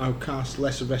 I'll cast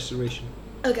Lesser Restoration.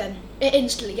 Okay. It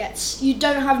instantly gets. You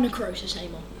don't have necrosis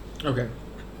anymore. Okay.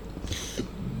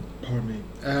 Pardon me.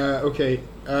 Okay.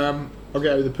 I'll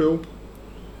get out of the pool.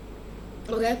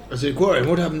 Okay. I said, Aquarium,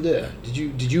 what happened there?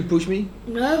 Did you push me?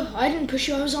 No, I didn't push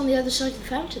you. I was on the other side of the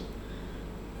fountain.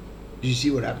 Did you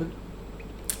see what happened?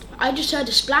 I just heard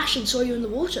a splash and saw you in the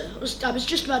water. I was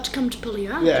just about to come to pull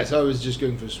you out. Yes, I was just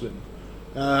going for a swim.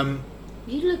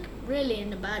 You look really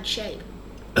in a bad shape.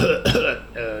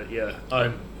 Yeah,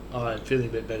 I'm feeling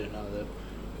a bit better now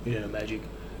though. Magic.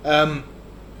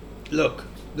 Look,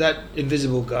 that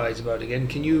invisible guy's about again.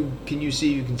 Can you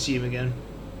see you can see him again?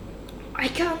 I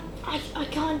can't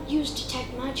use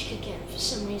detect magic again for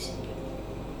some reason.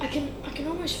 I can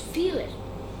almost feel it.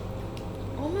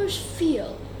 Almost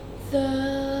feel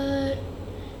the.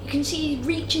 You can see he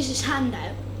reaches his hand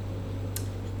out,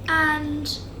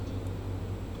 and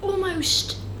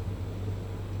almost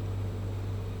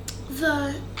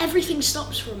everything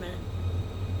stops for a minute,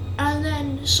 and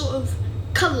then sort of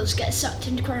colours get sucked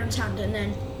into Crown's hand, and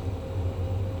then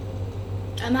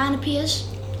a man appears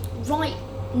right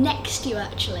next to you.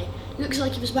 Actually, looks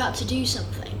like he was about to do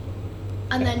something,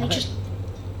 and then he just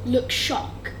looks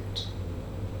shocked.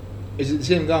 Is it the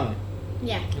same guy?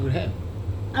 Yeah. Who would him?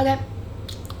 Okay.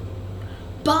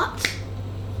 But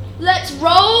let's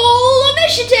roll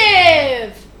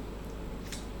initiative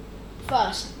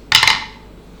first.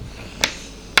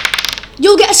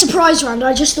 You'll get a surprise round.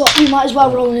 I just thought you might as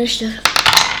well roll initiative.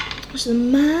 That's the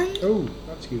man. Oh,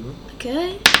 that's a good one.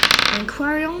 Okay. And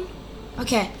Quarion.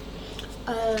 Okay.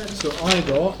 So I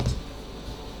got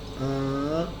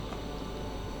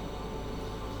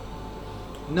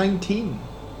 19.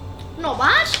 Not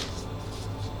bad.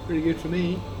 Pretty good for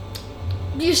me.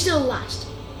 You're still last.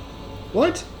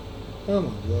 What? Oh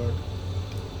my word.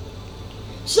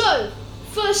 So,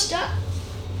 first up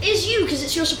is you, because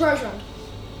it's your surprise round.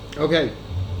 Okay.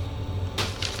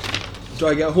 Do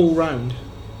I get a whole round?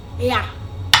 Yeah.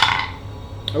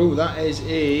 Oh, that is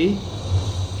a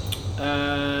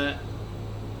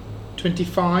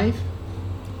 25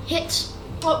 Hits.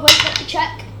 Oh, wait, let me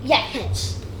check. Yeah,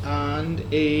 hits. and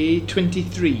a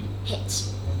 23.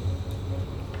 Hits.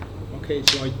 Okay,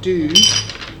 so I do.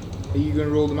 Are you going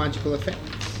to roll the magical effect?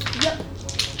 Yep.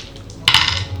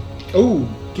 Oh,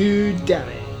 good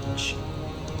damage.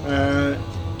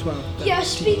 12. Yeah,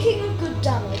 speaking of good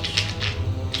damage.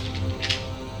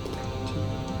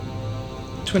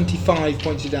 25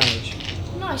 points of damage.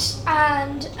 Nice.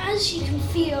 And as you can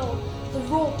feel the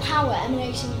raw power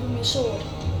emanating from your sword,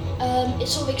 it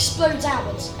sort of explodes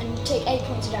outwards, and you take 8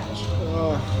 points of damage.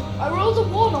 Oh, I rolled a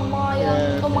 1 on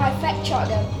my effect chart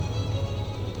though.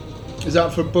 is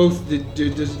that for both?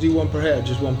 Does it do one per hit or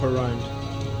just one per round?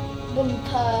 1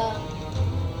 per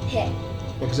hit.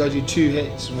 Because I do 2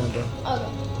 hits, remember? Okay.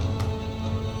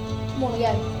 1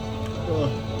 again.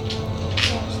 Oh.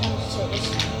 So it's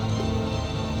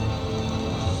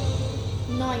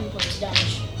 9 points of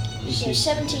damage. So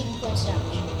 17 points of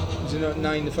damage. Was it not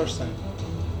 9 the first time?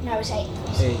 No, it's 8.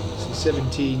 8. So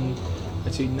 17. I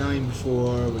took 9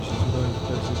 before, which is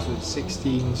 1 so it's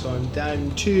 16. So I'm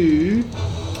down to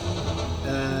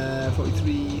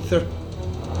 43,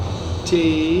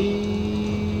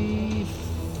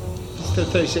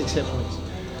 36 hit points.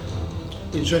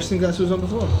 Interesting, that's what was on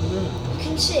before. You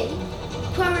can see,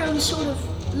 Quarion sort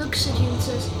of looks at you and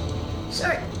says,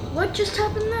 "Sorry, what just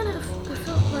happened then? I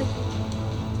felt like..."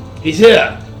 He's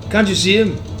here! Can't you see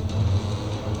him?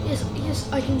 Yes,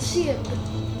 I can see it, but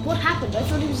what happened? I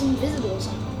thought he was invisible or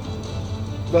something.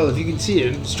 Well, if you can see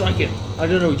him, strike him. I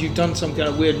don't know, you've done some kind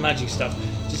of weird magic stuff.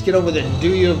 Just get on with it and do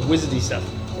your wizardy stuff.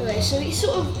 Okay, so he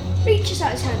sort of reaches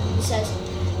out his hand and says,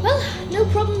 "Well, no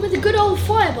problem with a good old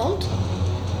firebolt."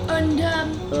 And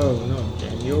Oh no,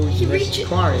 Jen, you always miss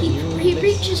Quarry. he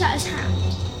reaches out his hand,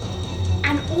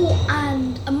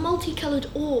 and a multicolored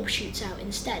orb shoots out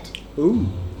instead. Ooh,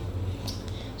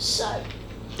 So,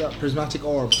 that prismatic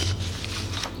orb.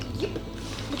 yep.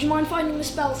 Would you mind finding the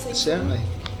spell thing? Certainly.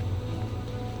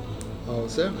 I'll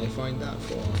certainly find that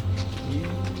for you.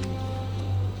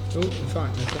 Oh, in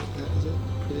fact, I think that is it.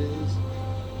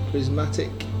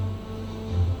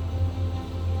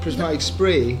 Prismatic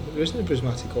spray. There isn't a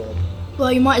prismatic orb.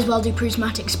 Well, you might as well do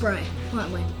prismatic spray,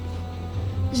 won't we?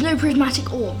 There's no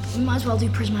prismatic orb. We might as well do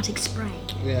prismatic spray.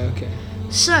 Yeah, okay.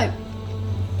 So,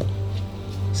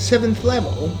 7th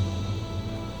level?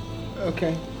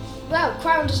 Okay. well,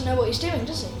 Crown doesn't know what he's doing,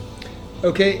 does he?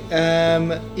 Okay,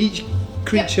 each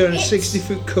creature in a it's-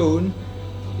 60-foot cone.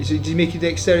 So do you make a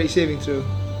dexterity saving throw?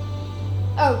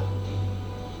 Oh.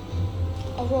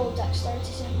 I'll roll dexterity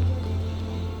saving.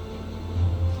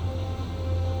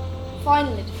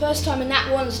 Finally, the first time a nat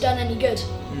 1's done any good.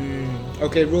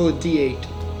 Okay, roll a d8.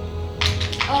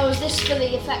 Oh, is this for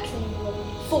the effect thing?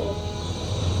 4.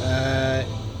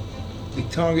 The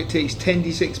target takes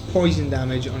 10d6 poison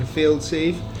damage on a failed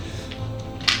save.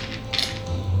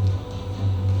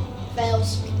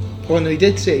 Fails. Oh no, he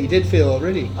did fail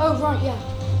already. Oh, right, yeah.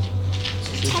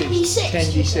 So it 10d6. takes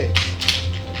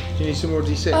 10d6. Do you need some more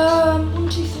d6? 1,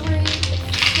 2, 3,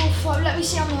 4, 5. Let me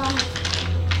see how many I have.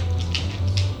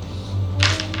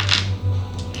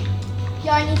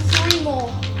 Yeah, I need 3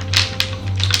 more.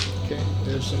 Okay,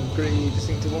 there's some pretty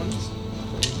distinctive ones.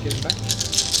 So get it back.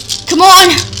 Come on!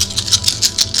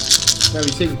 Now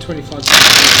we've taken 25 points.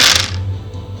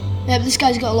 Yeah, but this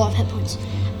guy's got a lot of hit points.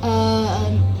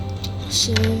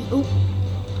 So,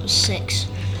 6.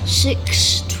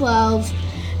 6, 12,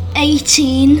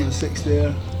 18. 6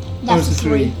 there. That's a a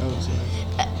 3. Oh,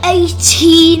 sorry.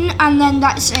 18, and then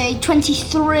that's a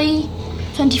 23,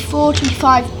 24,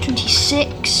 25,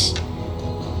 26,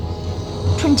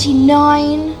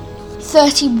 29,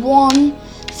 31,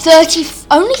 30,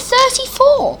 only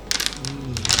 34.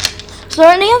 Is there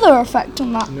any other effect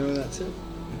on that? No, that's it.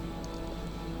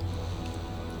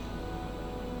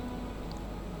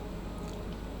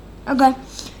 Okay,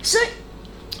 so,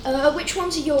 which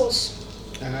ones are yours?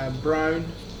 Brown,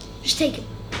 Just take it.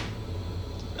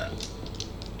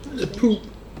 the poop,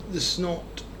 the snot,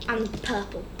 And the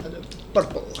purple. and the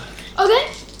purple.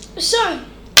 Okay, so,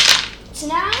 it's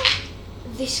now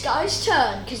this guy's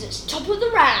turn, because it's top of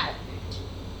the round.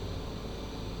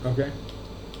 Okay.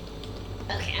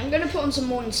 Okay, I'm gonna put on some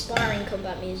more inspiring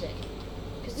combat music.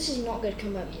 Because this is not good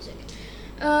combat music.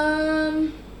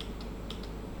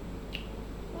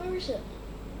 Where is it?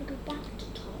 I go back to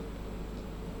top.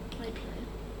 I play.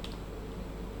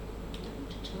 Down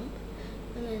to top.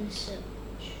 And then search.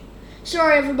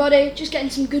 Sorry everybody, just getting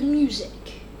some good music.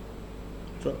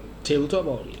 So, tabletop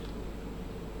audio.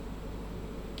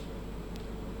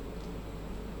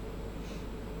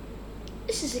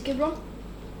 This is a good one.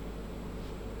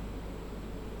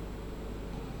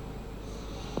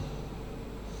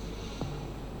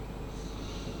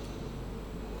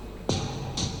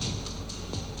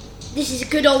 This is a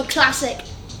good old classic.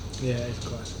 Yeah, it's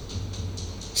classic.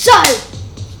 So,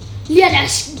 let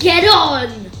us get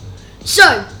on.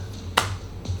 So,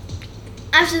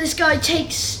 after this guy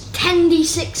takes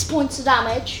 10d6 points of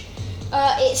damage,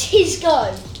 it's his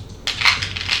go.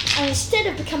 And instead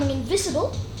of becoming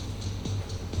invisible,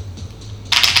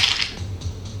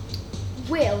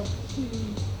 what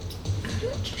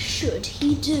should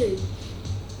he do?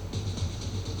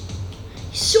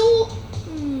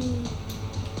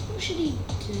 What should he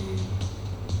do?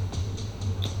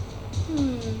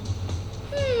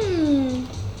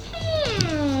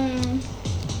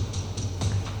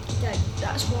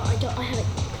 That's why I have it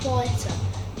quieter,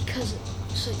 because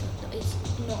so that it's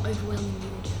not overwhelming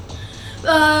the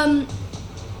audio.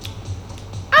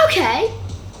 Okay.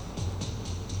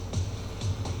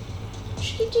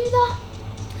 Should he do that?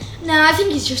 No, I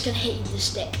think he's just gonna hit you with a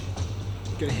stick.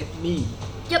 Gonna hit me?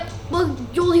 Yep. Well,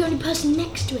 you're the only person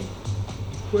next to him.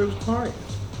 Where was Clarion?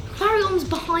 Clarion's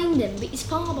behind him, but he's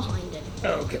far behind him.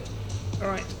 Oh, okay.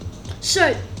 Alright.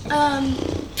 So,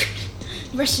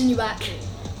 resting you back.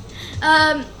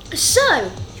 So,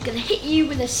 he's gonna hit you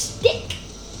with a stick.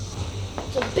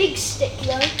 It's a big stick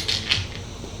though.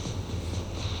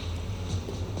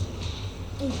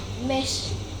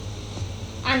 Miss.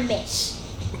 And miss.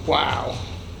 Wow.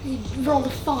 You rolled a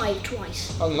 5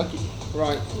 twice. Unlucky.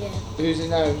 Right. Yeah. Who's it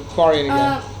now? Clarion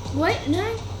again. Wait,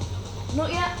 no.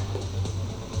 Not yet.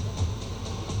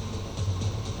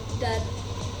 Dead.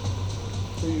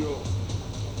 Who you roll?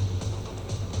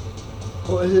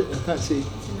 What is it? I can't see.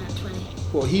 It's in that 20.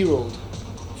 What, he rolled?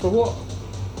 For what?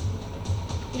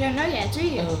 You don't know yet, do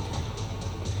you? Oh.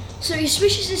 So he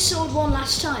swishes his sword one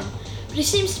last time, but he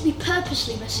seems to be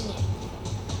purposely missing it.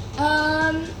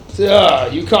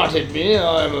 You can't hit me.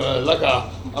 I'm like a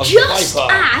Just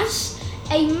viper. as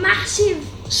a massive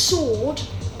sword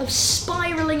of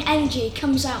spiraling energy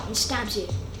comes out and stabs you.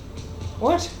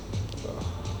 What?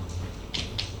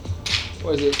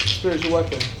 What is it? Spiritual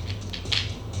weapon?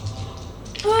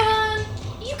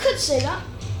 You could say that.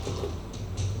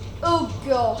 Oh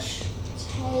gosh.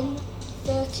 10,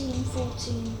 13,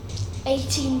 14,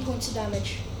 18 points of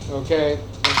damage. Okay.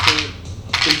 I think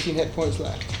 18 hit points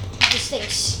left. This thing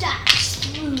stabs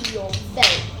through your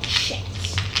very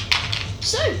chest.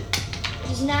 So, it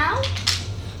is now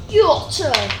your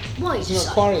turn. Right, It's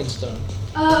not Clarion's turn.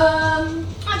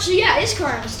 actually, yeah, it's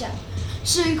Clarion's turn.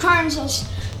 So, Clarion says,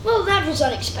 well, that was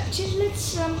unexpected.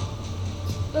 Let's, I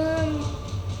don't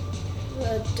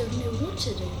know what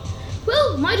to do.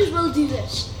 Well, might as well do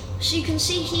this. So you can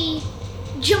see he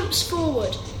jumps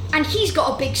forward, and he's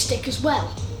got a big stick as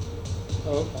well.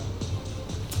 Oh, okay.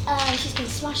 And he's going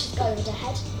to smash this guy over the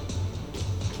head.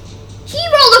 He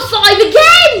rolled a 5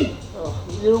 again! Oh,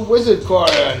 you're a wizard,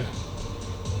 Clarion.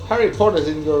 Harry Potter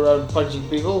didn't go around punching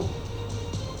people.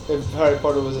 If Harry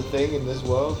Potter was a thing in this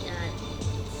world.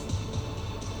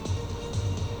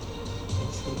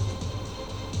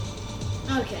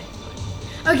 Okay.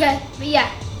 Okay, but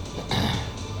yeah.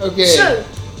 Okay. So,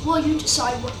 will you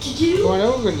decide what to do? Oh, I know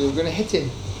what we're going to do. We're going to hit him.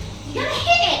 You're going to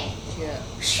hit him? Yeah.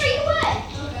 Straight away?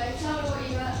 Okay, tell me what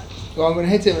you got. Well, I'm going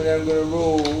to hit him and then I'm going to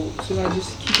roll. Should I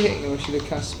just keep hitting him or should I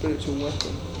cast spiritual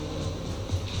weapon?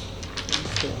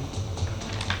 Okay.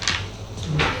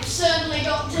 You've certainly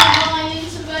got divine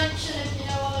intervention, if you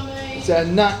know what I mean. It's a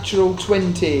natural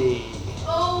 20.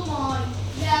 Oh my.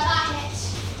 Yeah, that hits.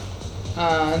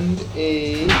 And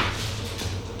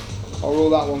I'll roll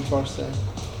that one first then.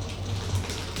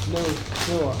 No,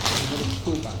 actually, I'm going to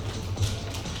pull back.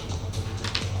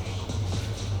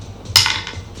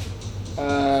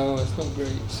 It's not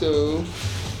great. So,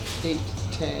 8,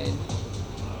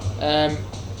 10.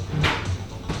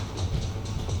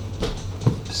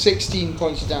 16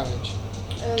 points of damage.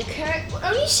 Okay,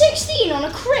 only 16 on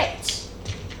a crit.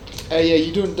 Yeah,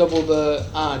 you don't double the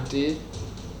add, do you?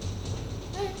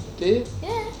 Do you?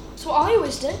 Yeah, that's what I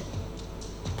always do.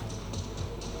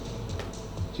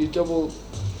 Do you double?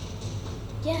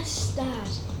 Yes, Dad.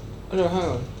 Oh no, hang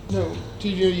on. No,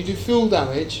 you do full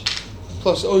damage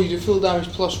plus. Oh, you do full damage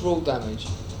plus roll damage.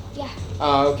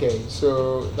 Yeah. Okay,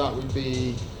 so that would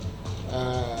be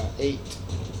 8,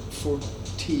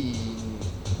 14,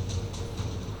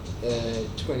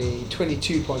 20,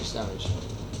 22 points damage.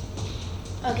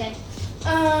 Okay.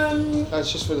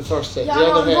 That's just for the first hit. Yeah, The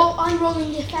other hit. I'm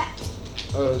rolling the effect.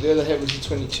 Oh, the other hit was a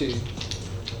 22.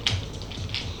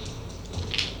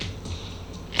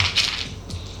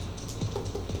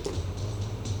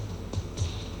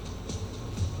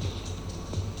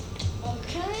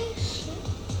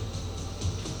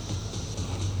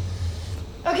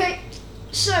 Okay,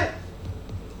 so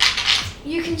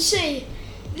you can see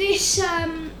this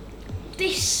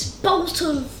this bolt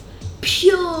of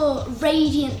pure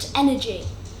radiant energy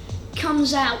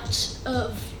comes out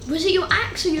of. Was it your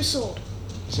axe or your sword?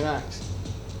 It's an axe.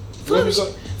 Thought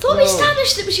we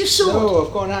established it was your sword. No,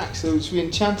 I've got an axe. So we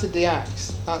enchanted the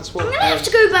axe. That's what. I'm gonna have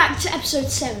to go back to episode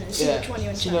 7 and see which one you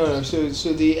enchanted. No.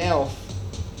 So the elf.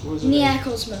 What was her Nia name?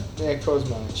 Cosmo. Nia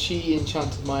Cosmo. She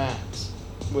enchanted my axe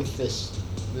with this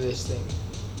thing.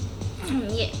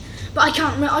 Yeah, but I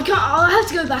can't remember. I'll have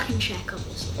to go back and check,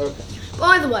 obviously. Okay.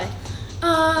 By the way,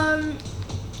 oh,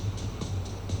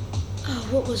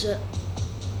 what was it?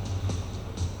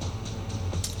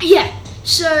 Yeah.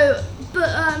 So, but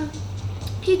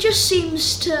he just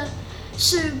seems to.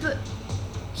 But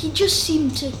he just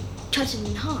seemed to cut it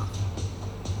in half.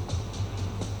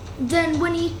 Then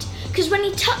when he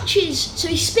touches, so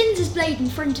he spins his blade in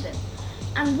front of him,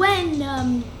 and when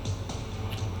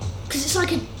because it's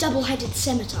like a double-headed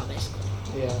scimitar, basically.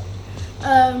 Yeah.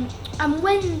 And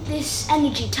when this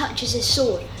energy touches his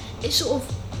sword, it sort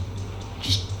of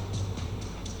just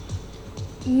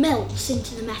melts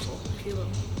into the metal, if you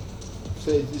will.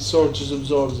 So the sword just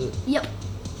absorbs it. Yep.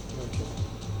 Okay.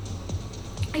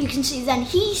 You can see then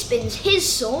he spins his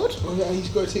sword. Oh yeah, he's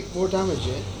got to take more damage,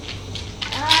 eh?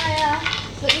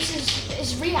 But this is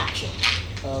his reaction.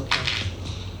 Okay.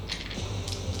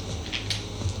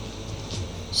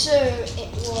 So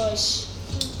it was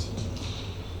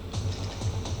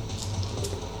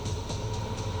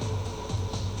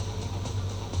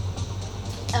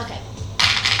 13. Okay.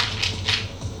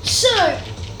 So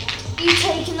you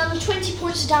take another 20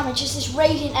 points of damage as this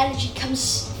radiant energy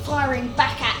comes firing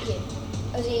back at you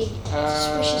as he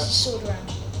swishes his sword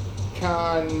around.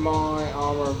 Can my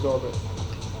armor absorb it?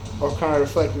 Or can I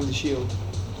reflect with the shield?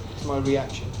 It's my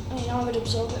reaction. I mean, I would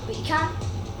absorb it, but you can.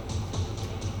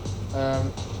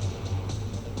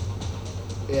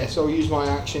 Yeah, so I'll use my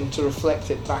action to reflect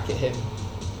it back at him.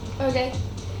 Okay.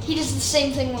 He does the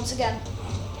same thing once again.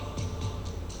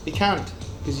 He can't,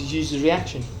 because he's used his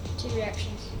reaction. 2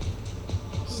 reactions.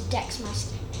 He's a dex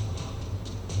master.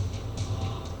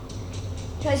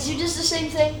 Because he does the same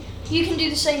thing, you can do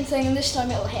the same thing, and this time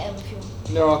it'll hit him if you want.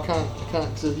 No, I can't,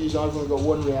 because I've only got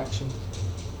 1 reaction.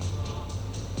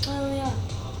 Oh, yeah.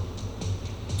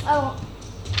 Oh.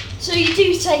 So you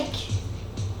do take...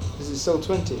 Is it still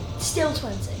 20? Still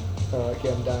 20. Oh,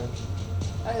 okay, I'm down.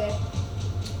 Okay.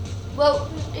 Well,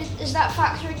 is that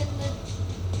factoring in the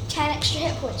 10 extra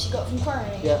hit points you got from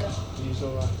quarrying? Yeah, use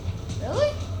all that.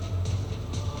 Really?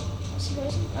 That's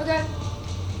surprising. Okay.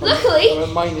 Luckily,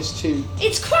 I'm at -2.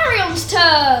 it's Quarion's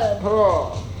turn!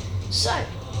 Oh. So,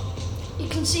 you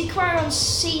can see Quarion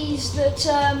sees that,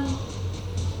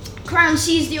 Quarion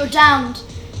sees that you're downed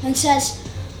and says,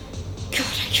 God,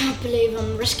 I can't believe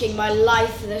I'm risking my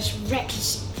life for this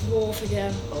reckless dwarf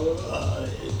again. Oh,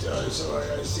 sorry,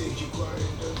 I see you, Quarion.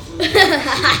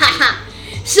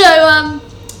 It's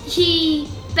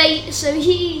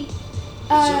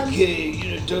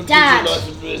okay, don't Dad. put your life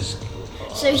at risk.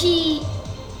 So he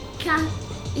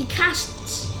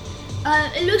casts,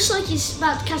 it looks like he's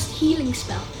about to cast a healing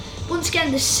spell. Once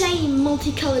again, the same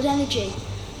multicolored energy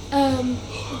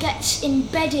gets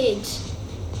embedded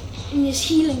in his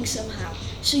healing somehow.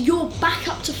 So you're back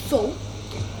up to full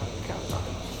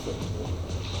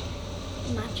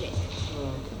magic. Okay.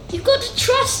 You've got to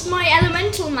trust my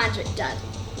elemental magic, Dad.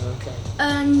 Okay.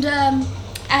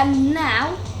 And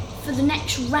now, for the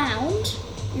next round,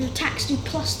 your attacks do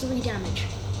 +3 damage.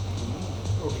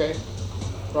 Okay.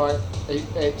 Right.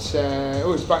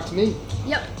 It's back to me.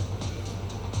 Yep.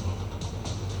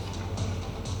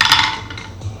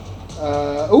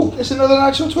 It's another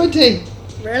natural 20.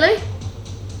 Really?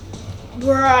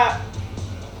 Bruh.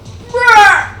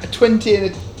 A 20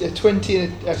 and a 20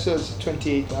 and so it's a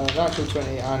 20, natural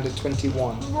 20 and a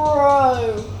 21.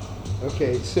 Bro.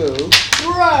 Okay, so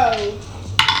Bro.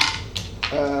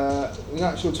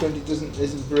 natural 20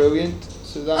 isn't brilliant.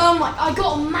 So that. Oh my! I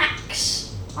got a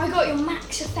max. I got your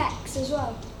max effects as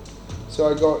well. So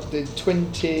I got the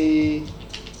 20.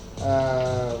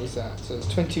 What's that? So it's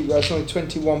 20. That's only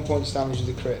 21 points damage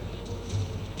with the crit.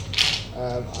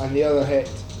 And the other hit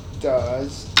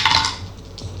does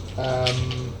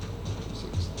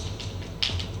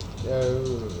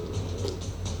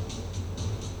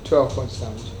 12 points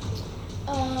damage.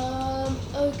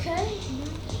 Okay.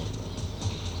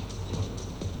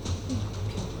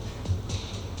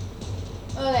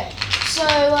 Okay, so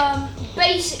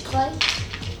basically,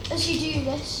 as you do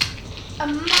this, a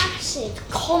massive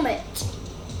comet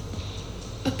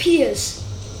appears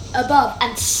above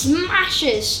and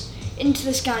smashes into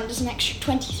this guy and does an extra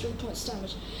 23 points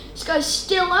damage. This guy's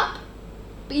still up,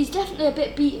 but he's definitely a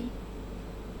bit beaten.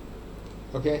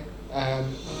 Okay,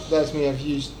 that's me. I've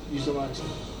used the max.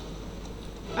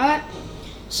 Alright,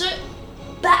 so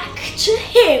back to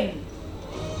him.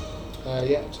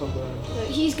 Yeah, top of the round. So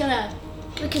he's gonna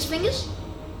click his fingers,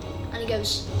 and he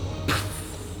goes.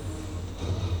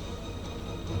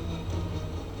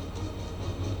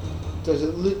 Does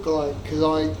it look like, because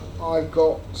I've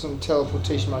got some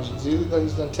teleportation magic, does it look like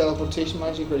he's done teleportation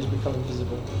magic or he's become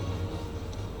invisible?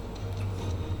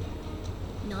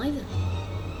 Neither.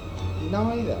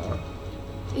 Neither?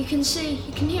 You can see,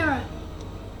 you can hear her.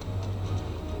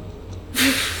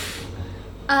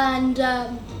 And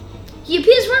he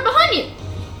appears right behind you.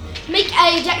 Make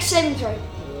a dex saving throw.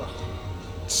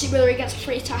 See whether he gets a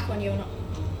free attack on you or not.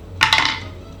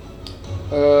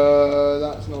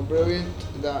 That's not brilliant.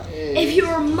 That is... If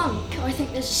you're a monk, I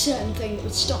think there's a certain thing that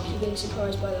would stop you being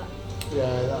surprised by that.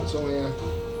 Yeah, that's only a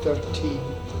 13.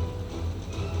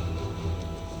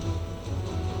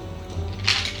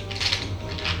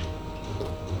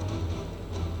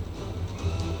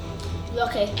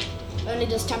 Okay, only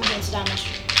does 10 points of damage.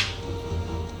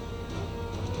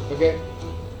 Okay.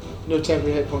 No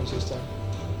temporary hit points this time.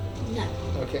 No.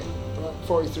 Okay. Right,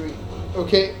 43.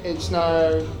 Okay, it's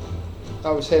now...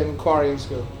 That was him, quarrying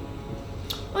skill.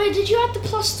 Oh yeah, did you add the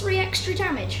 +3 extra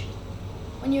damage?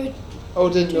 When you were... Oh,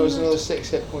 didn't know, it was another 6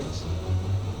 hit points.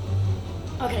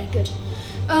 Okay, good.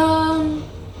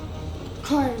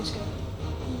 Quarrying skill.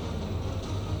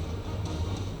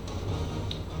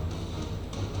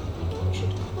 What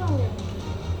should quarrying do?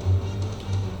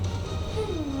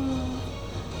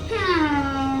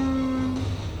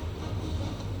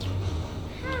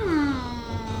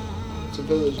 It's a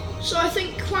village. So I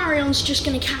think Clarion's just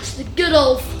going to cast the good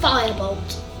old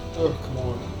firebolt. Oh, come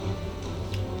on.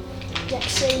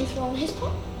 Dex saving throw on his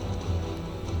part.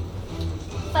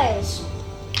 Fails.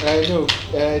 No,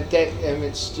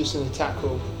 it's just an attack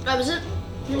roll. That was it.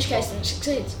 In which case, then it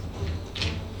succeeds.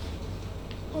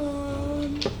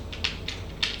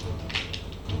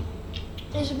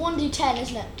 It's 1d10,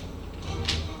 isn't it?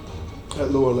 At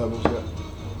lower levels, yeah.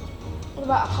 What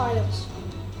about at high levels?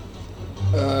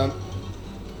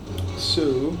 So,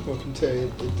 I can tell you, I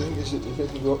think it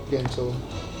doesn't go up again until...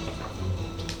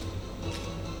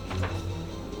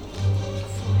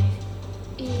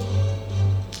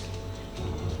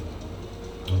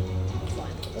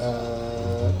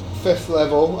 5th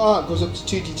level. It goes up to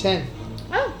 2d10.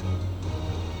 Oh!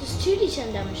 There's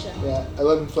 2d10 damage then. Yeah,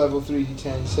 11th level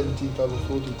 3d10, 17th level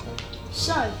 4d10.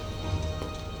 So.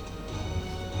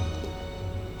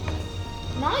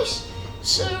 Nice!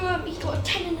 So, he got a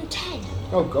 10 and a 10.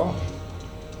 Oh gosh.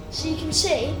 So you can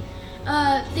see,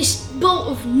 this bolt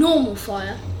of normal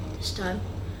fire, this time,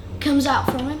 comes out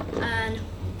from him, and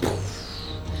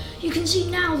you can see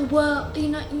now the world,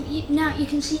 you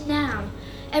can see now,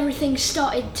 everything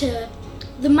started to,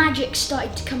 the magic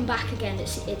started to come back again, it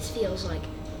feels like.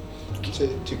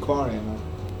 To Quarian,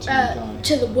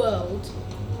 to the world,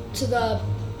 to the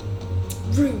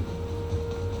room,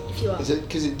 if you are. Is it,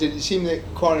 because did it seem that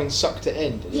Quarian sucked it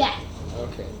in, did it? Yeah.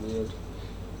 Okay, weird.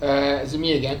 Is it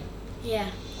me again? Yeah.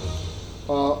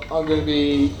 Well, I'm going to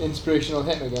be inspirational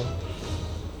hit again.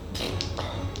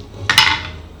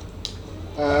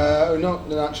 Not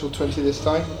an actual 20 this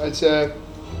time. It's a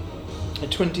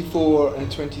 24 and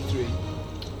a 23.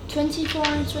 24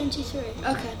 and 23.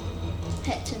 Okay.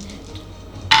 Hit and hit.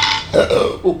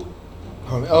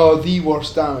 The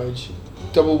worst damage.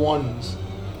 Double ones.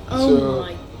 Oh so,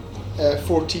 my.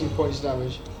 14 points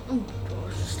damage. Oh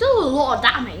gosh. Still a lot of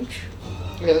damage.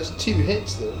 Yeah, that's 2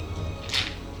 hits though.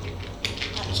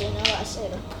 Actually, now that I say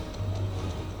that.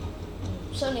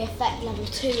 It's only effect level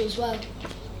 2 as well.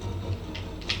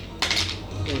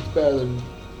 It's better than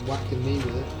whacking me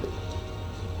with it.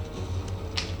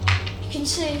 You can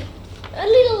see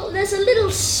there's a little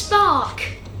spark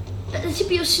at the tip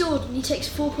of your sword and he takes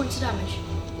 4 points of damage.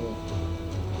 Yeah.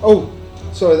 Oh,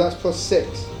 sorry, that's plus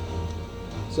 6.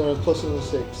 So plus another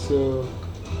 6, so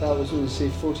that was, what did we say,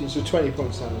 14, so 20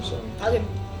 points damage, sorry. I'll give him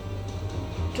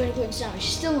 20 points of damage.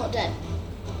 She's still not dead.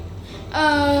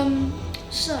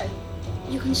 So,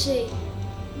 you can see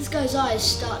this guy's eyes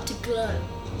start to glow.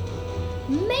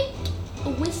 Make a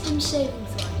wisdom saving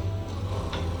throw.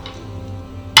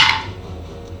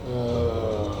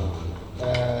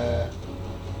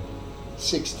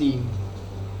 16.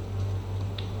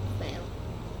 Fail.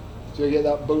 Do I get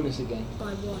that bonus again?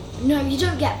 By 1. No, you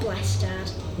don't get blessed,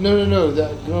 Dad. No.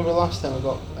 Remember last time I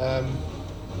got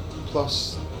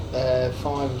plus 5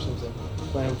 or something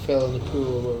when I fell in the pool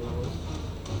or whatever it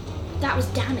was. That was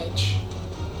damage.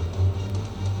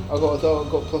 I thought I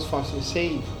got plus 5 to the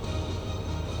save.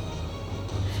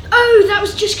 Oh, that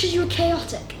was just because you were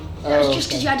chaotic. That was just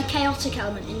okay. because you had a chaotic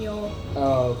element in your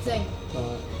thing.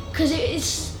 Alright. Because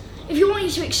it's... If you want me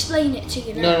to explain it to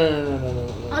you now...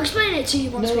 No. I'll explain it to you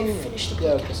once we've finished the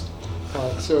podcast. Yeah, okay.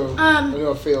 Alright, so I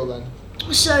know I fail then.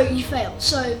 So you fail.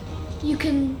 So you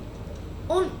can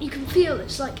feel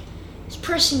it's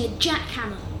pressing a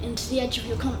jackhammer into the edge of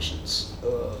your conscience.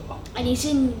 And he's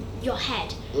in your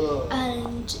head.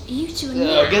 And you two are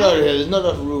now get out of here, there's not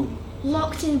enough room.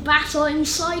 locked in battle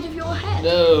inside of your head.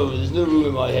 No, there's no room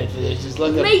in my head for this. It's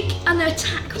like Make an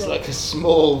attack roll. It's like a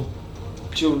small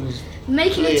children's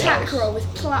Make an attack playhouse. roll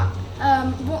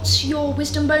with what's your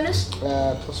wisdom bonus?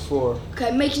 Plus 4.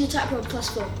 Okay, make an attack roll plus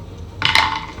 4.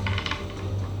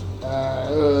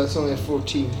 That's only a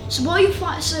 14. So while you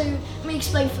fight, let me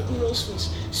explain the rules for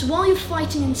this. So while you're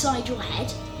fighting inside your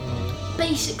head,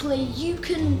 basically you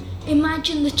can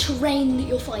imagine the terrain that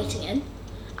you're fighting in,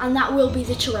 and that will be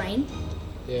the terrain.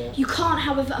 Yeah. You can't,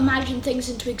 however, imagine things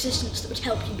into existence that would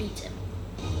help you beat him.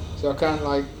 So I can't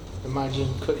imagine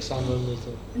quicksand underneath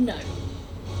it. No.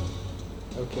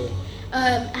 Okay.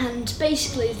 And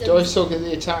basically Do I still get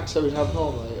the attacks I would have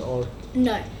normally, or?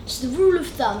 No. So the rule of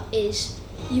thumb is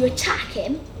you attack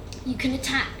him, you can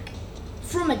attack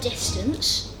from a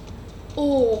distance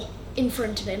or in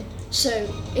front of him.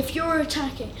 So if you're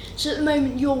attacking, so at the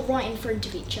moment you're right in front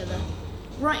of each other.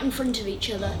 Right in front of each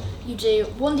other, you do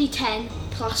 1d10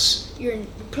 plus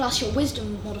your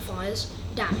wisdom modifiers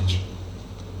damage.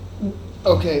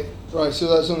 Okay, right, so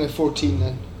that's only a 14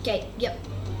 then. Okay, yep.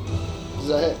 Does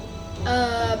that hit?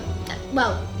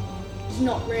 Well, it's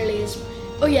not really as...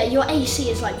 Oh yeah, your AC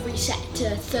is reset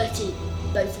to 30,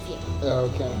 both of you.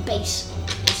 Oh, okay. Base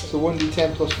AC. So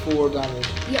 1d10 plus 4 damage.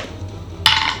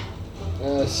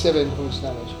 Yep. 7 points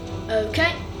damage.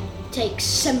 Okay. Takes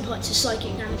 7 points of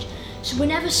psychic damage. So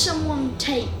whenever someone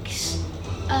takes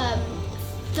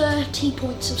 30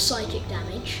 points of psychic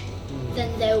damage,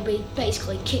 then they'll be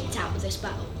basically kicked out of this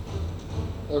battle.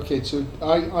 Okay, so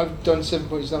I've done 7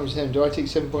 points damage to him. Do I take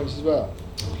 7 points as well?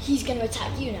 He's going to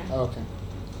attack you now. Oh, okay.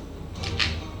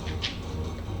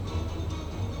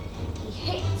 He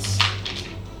hits.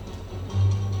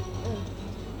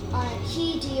 And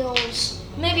he deals...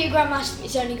 Maybe a grandmaster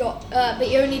he's only got... but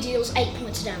he only deals 8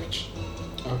 points of damage.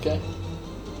 Okay.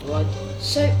 Right.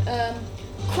 So,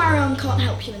 Quarion can't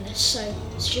help you in this, so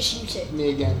it's just you two.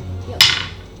 Me again. Yep.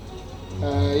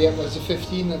 Yep, that's a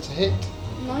 15, that's a hit.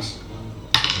 Nice.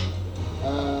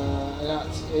 And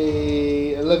that's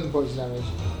a 11 points of damage.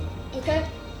 Okay.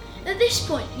 At this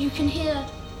point, you can hear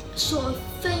a sort of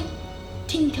faint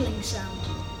tinkling sound.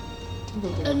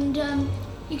 And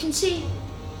you can see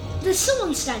there's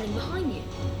someone standing behind you.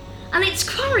 And it's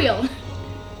Quarion.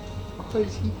 What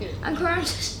is he here? And Quarion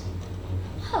says,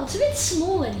 oh, it's a bit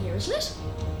small in here, isn't it?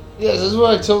 Yes, that's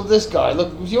what I told this guy.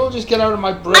 Look, you all just get out of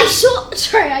my brain. I saw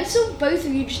both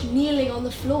of you just kneeling on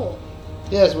the floor.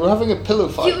 Yes, we're having a pillow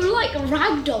fight. You were like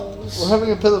ragdolls. We're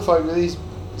having a pillow fight with these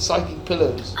psychic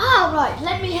pillows. Ah, right,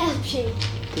 let me help you.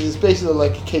 Because it's basically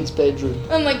like a kid's bedroom.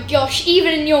 Oh my gosh,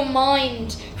 even in your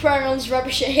mind, Quarion's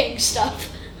rubbish at hitting stuff.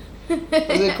 I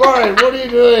said, Quarion, what are you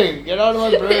doing? Get out of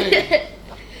my brain.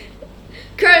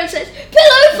 Quarion says,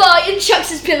 pillow fight, and chucks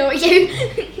his pillow at you.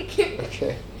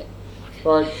 Okay.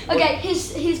 Right. Okay,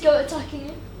 his go at attacking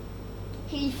you.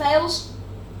 He fails.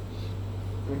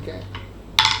 Okay.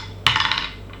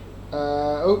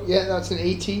 Oh, yeah, that's an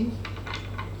 18.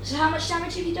 So how much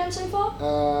damage have you done so far?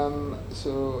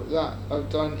 So that, I've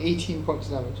done 18 points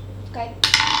of damage. Okay.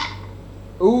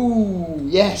 Ooh,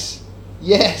 yes.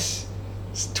 Yes.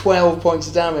 It's 12 points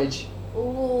of damage.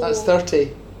 Ooh. That's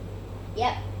 30.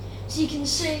 Yep. So you can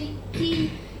see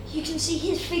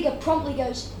his figure promptly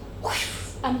goes whoosh,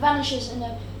 and vanishes in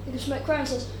the smoke. Quarion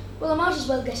says, well, I might as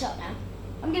well get up now.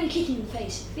 I'm going to kick him in the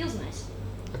face. It feels nice.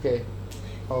 Okay.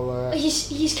 I'll,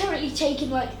 He's currently taken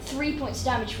 3 points of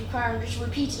damage from Quarion just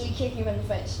repeatedly kicking him in the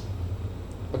face.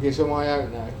 Okay, so am I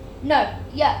out now? No,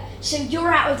 yeah. So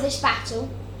you're out of this battle,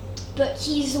 but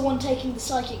he's the one taking the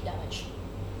psychic damage.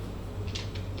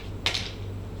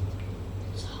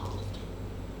 It's halved.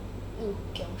 Oh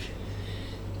gosh.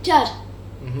 Dad,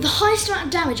 the highest amount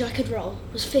of damage I could roll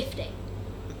was 50.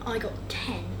 I got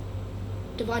 10.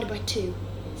 divided by 2.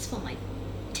 It's fine.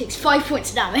 Takes 5 points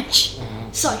of damage.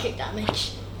 Psychic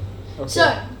damage. Okay.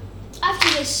 So, after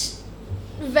this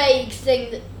vague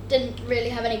thing that didn't really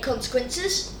have any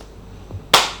consequences,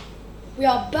 we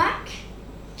are back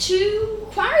to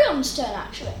Quarion's turn,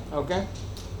 actually. Okay.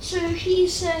 So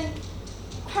he's saying,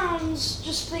 Quarion's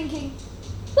just thinking,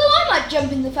 well, I might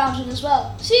jump in the fountain as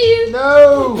well. See you.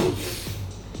 No!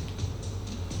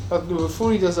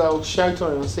 Before he does that, I'll shout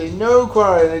on him and say, no,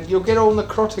 Quarion, and you'll get all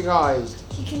necroticized.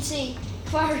 You can see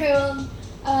Quarion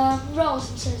rolls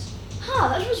and says,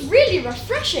 that was really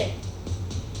refreshing.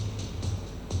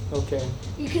 Okay.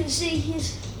 You can see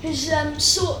his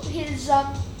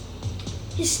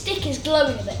stick is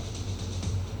glowing a bit.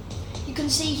 You can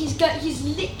see he's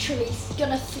literally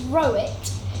gonna throw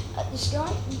it at the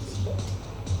sky.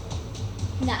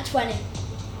 Nat 20.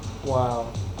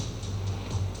 Wow.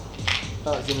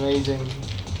 That's amazing.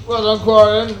 Well done,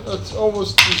 Quarion. That's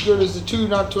almost as good as the 2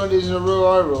 nat 20s in a row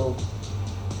I rolled.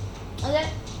 Okay.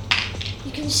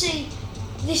 You can see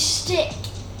this stick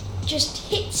just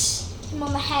hits him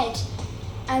on the head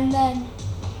and then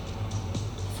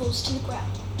falls to the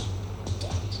ground,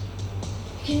 dead.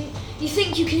 You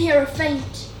think you can hear a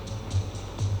faint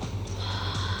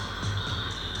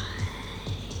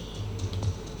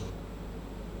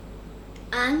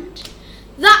and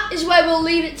that is where we'll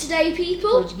leave it today,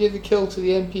 people. Why'd you give the kill to the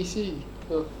NPC?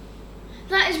 Oh.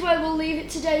 That is where we'll leave it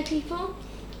today, people.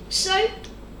 So, it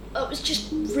was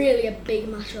just really a big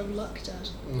matter of luck, Dad.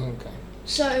 Okay.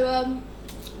 So,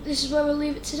 this is where we'll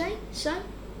leave it today. So,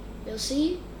 we'll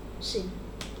see you soon.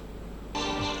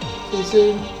 See you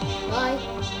soon. Bye.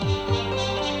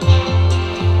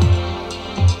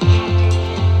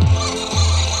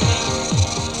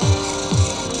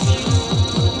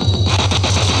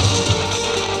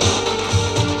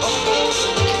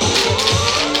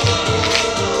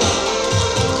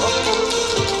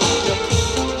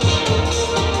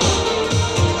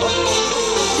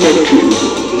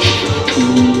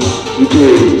 The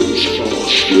grandmaster,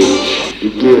 the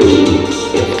grave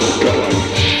of the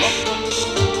gods.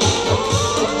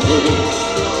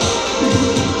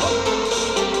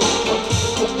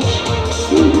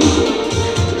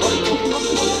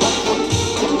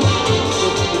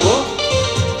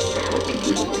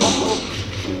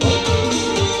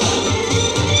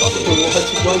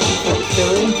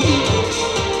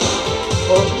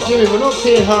 Well, Jimmy, we're not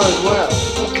paying her as well.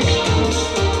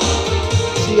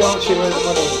 See Archie where the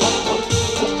money.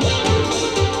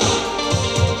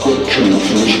 The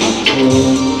truth is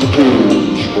the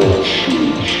grandmaster,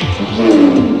 the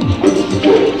grave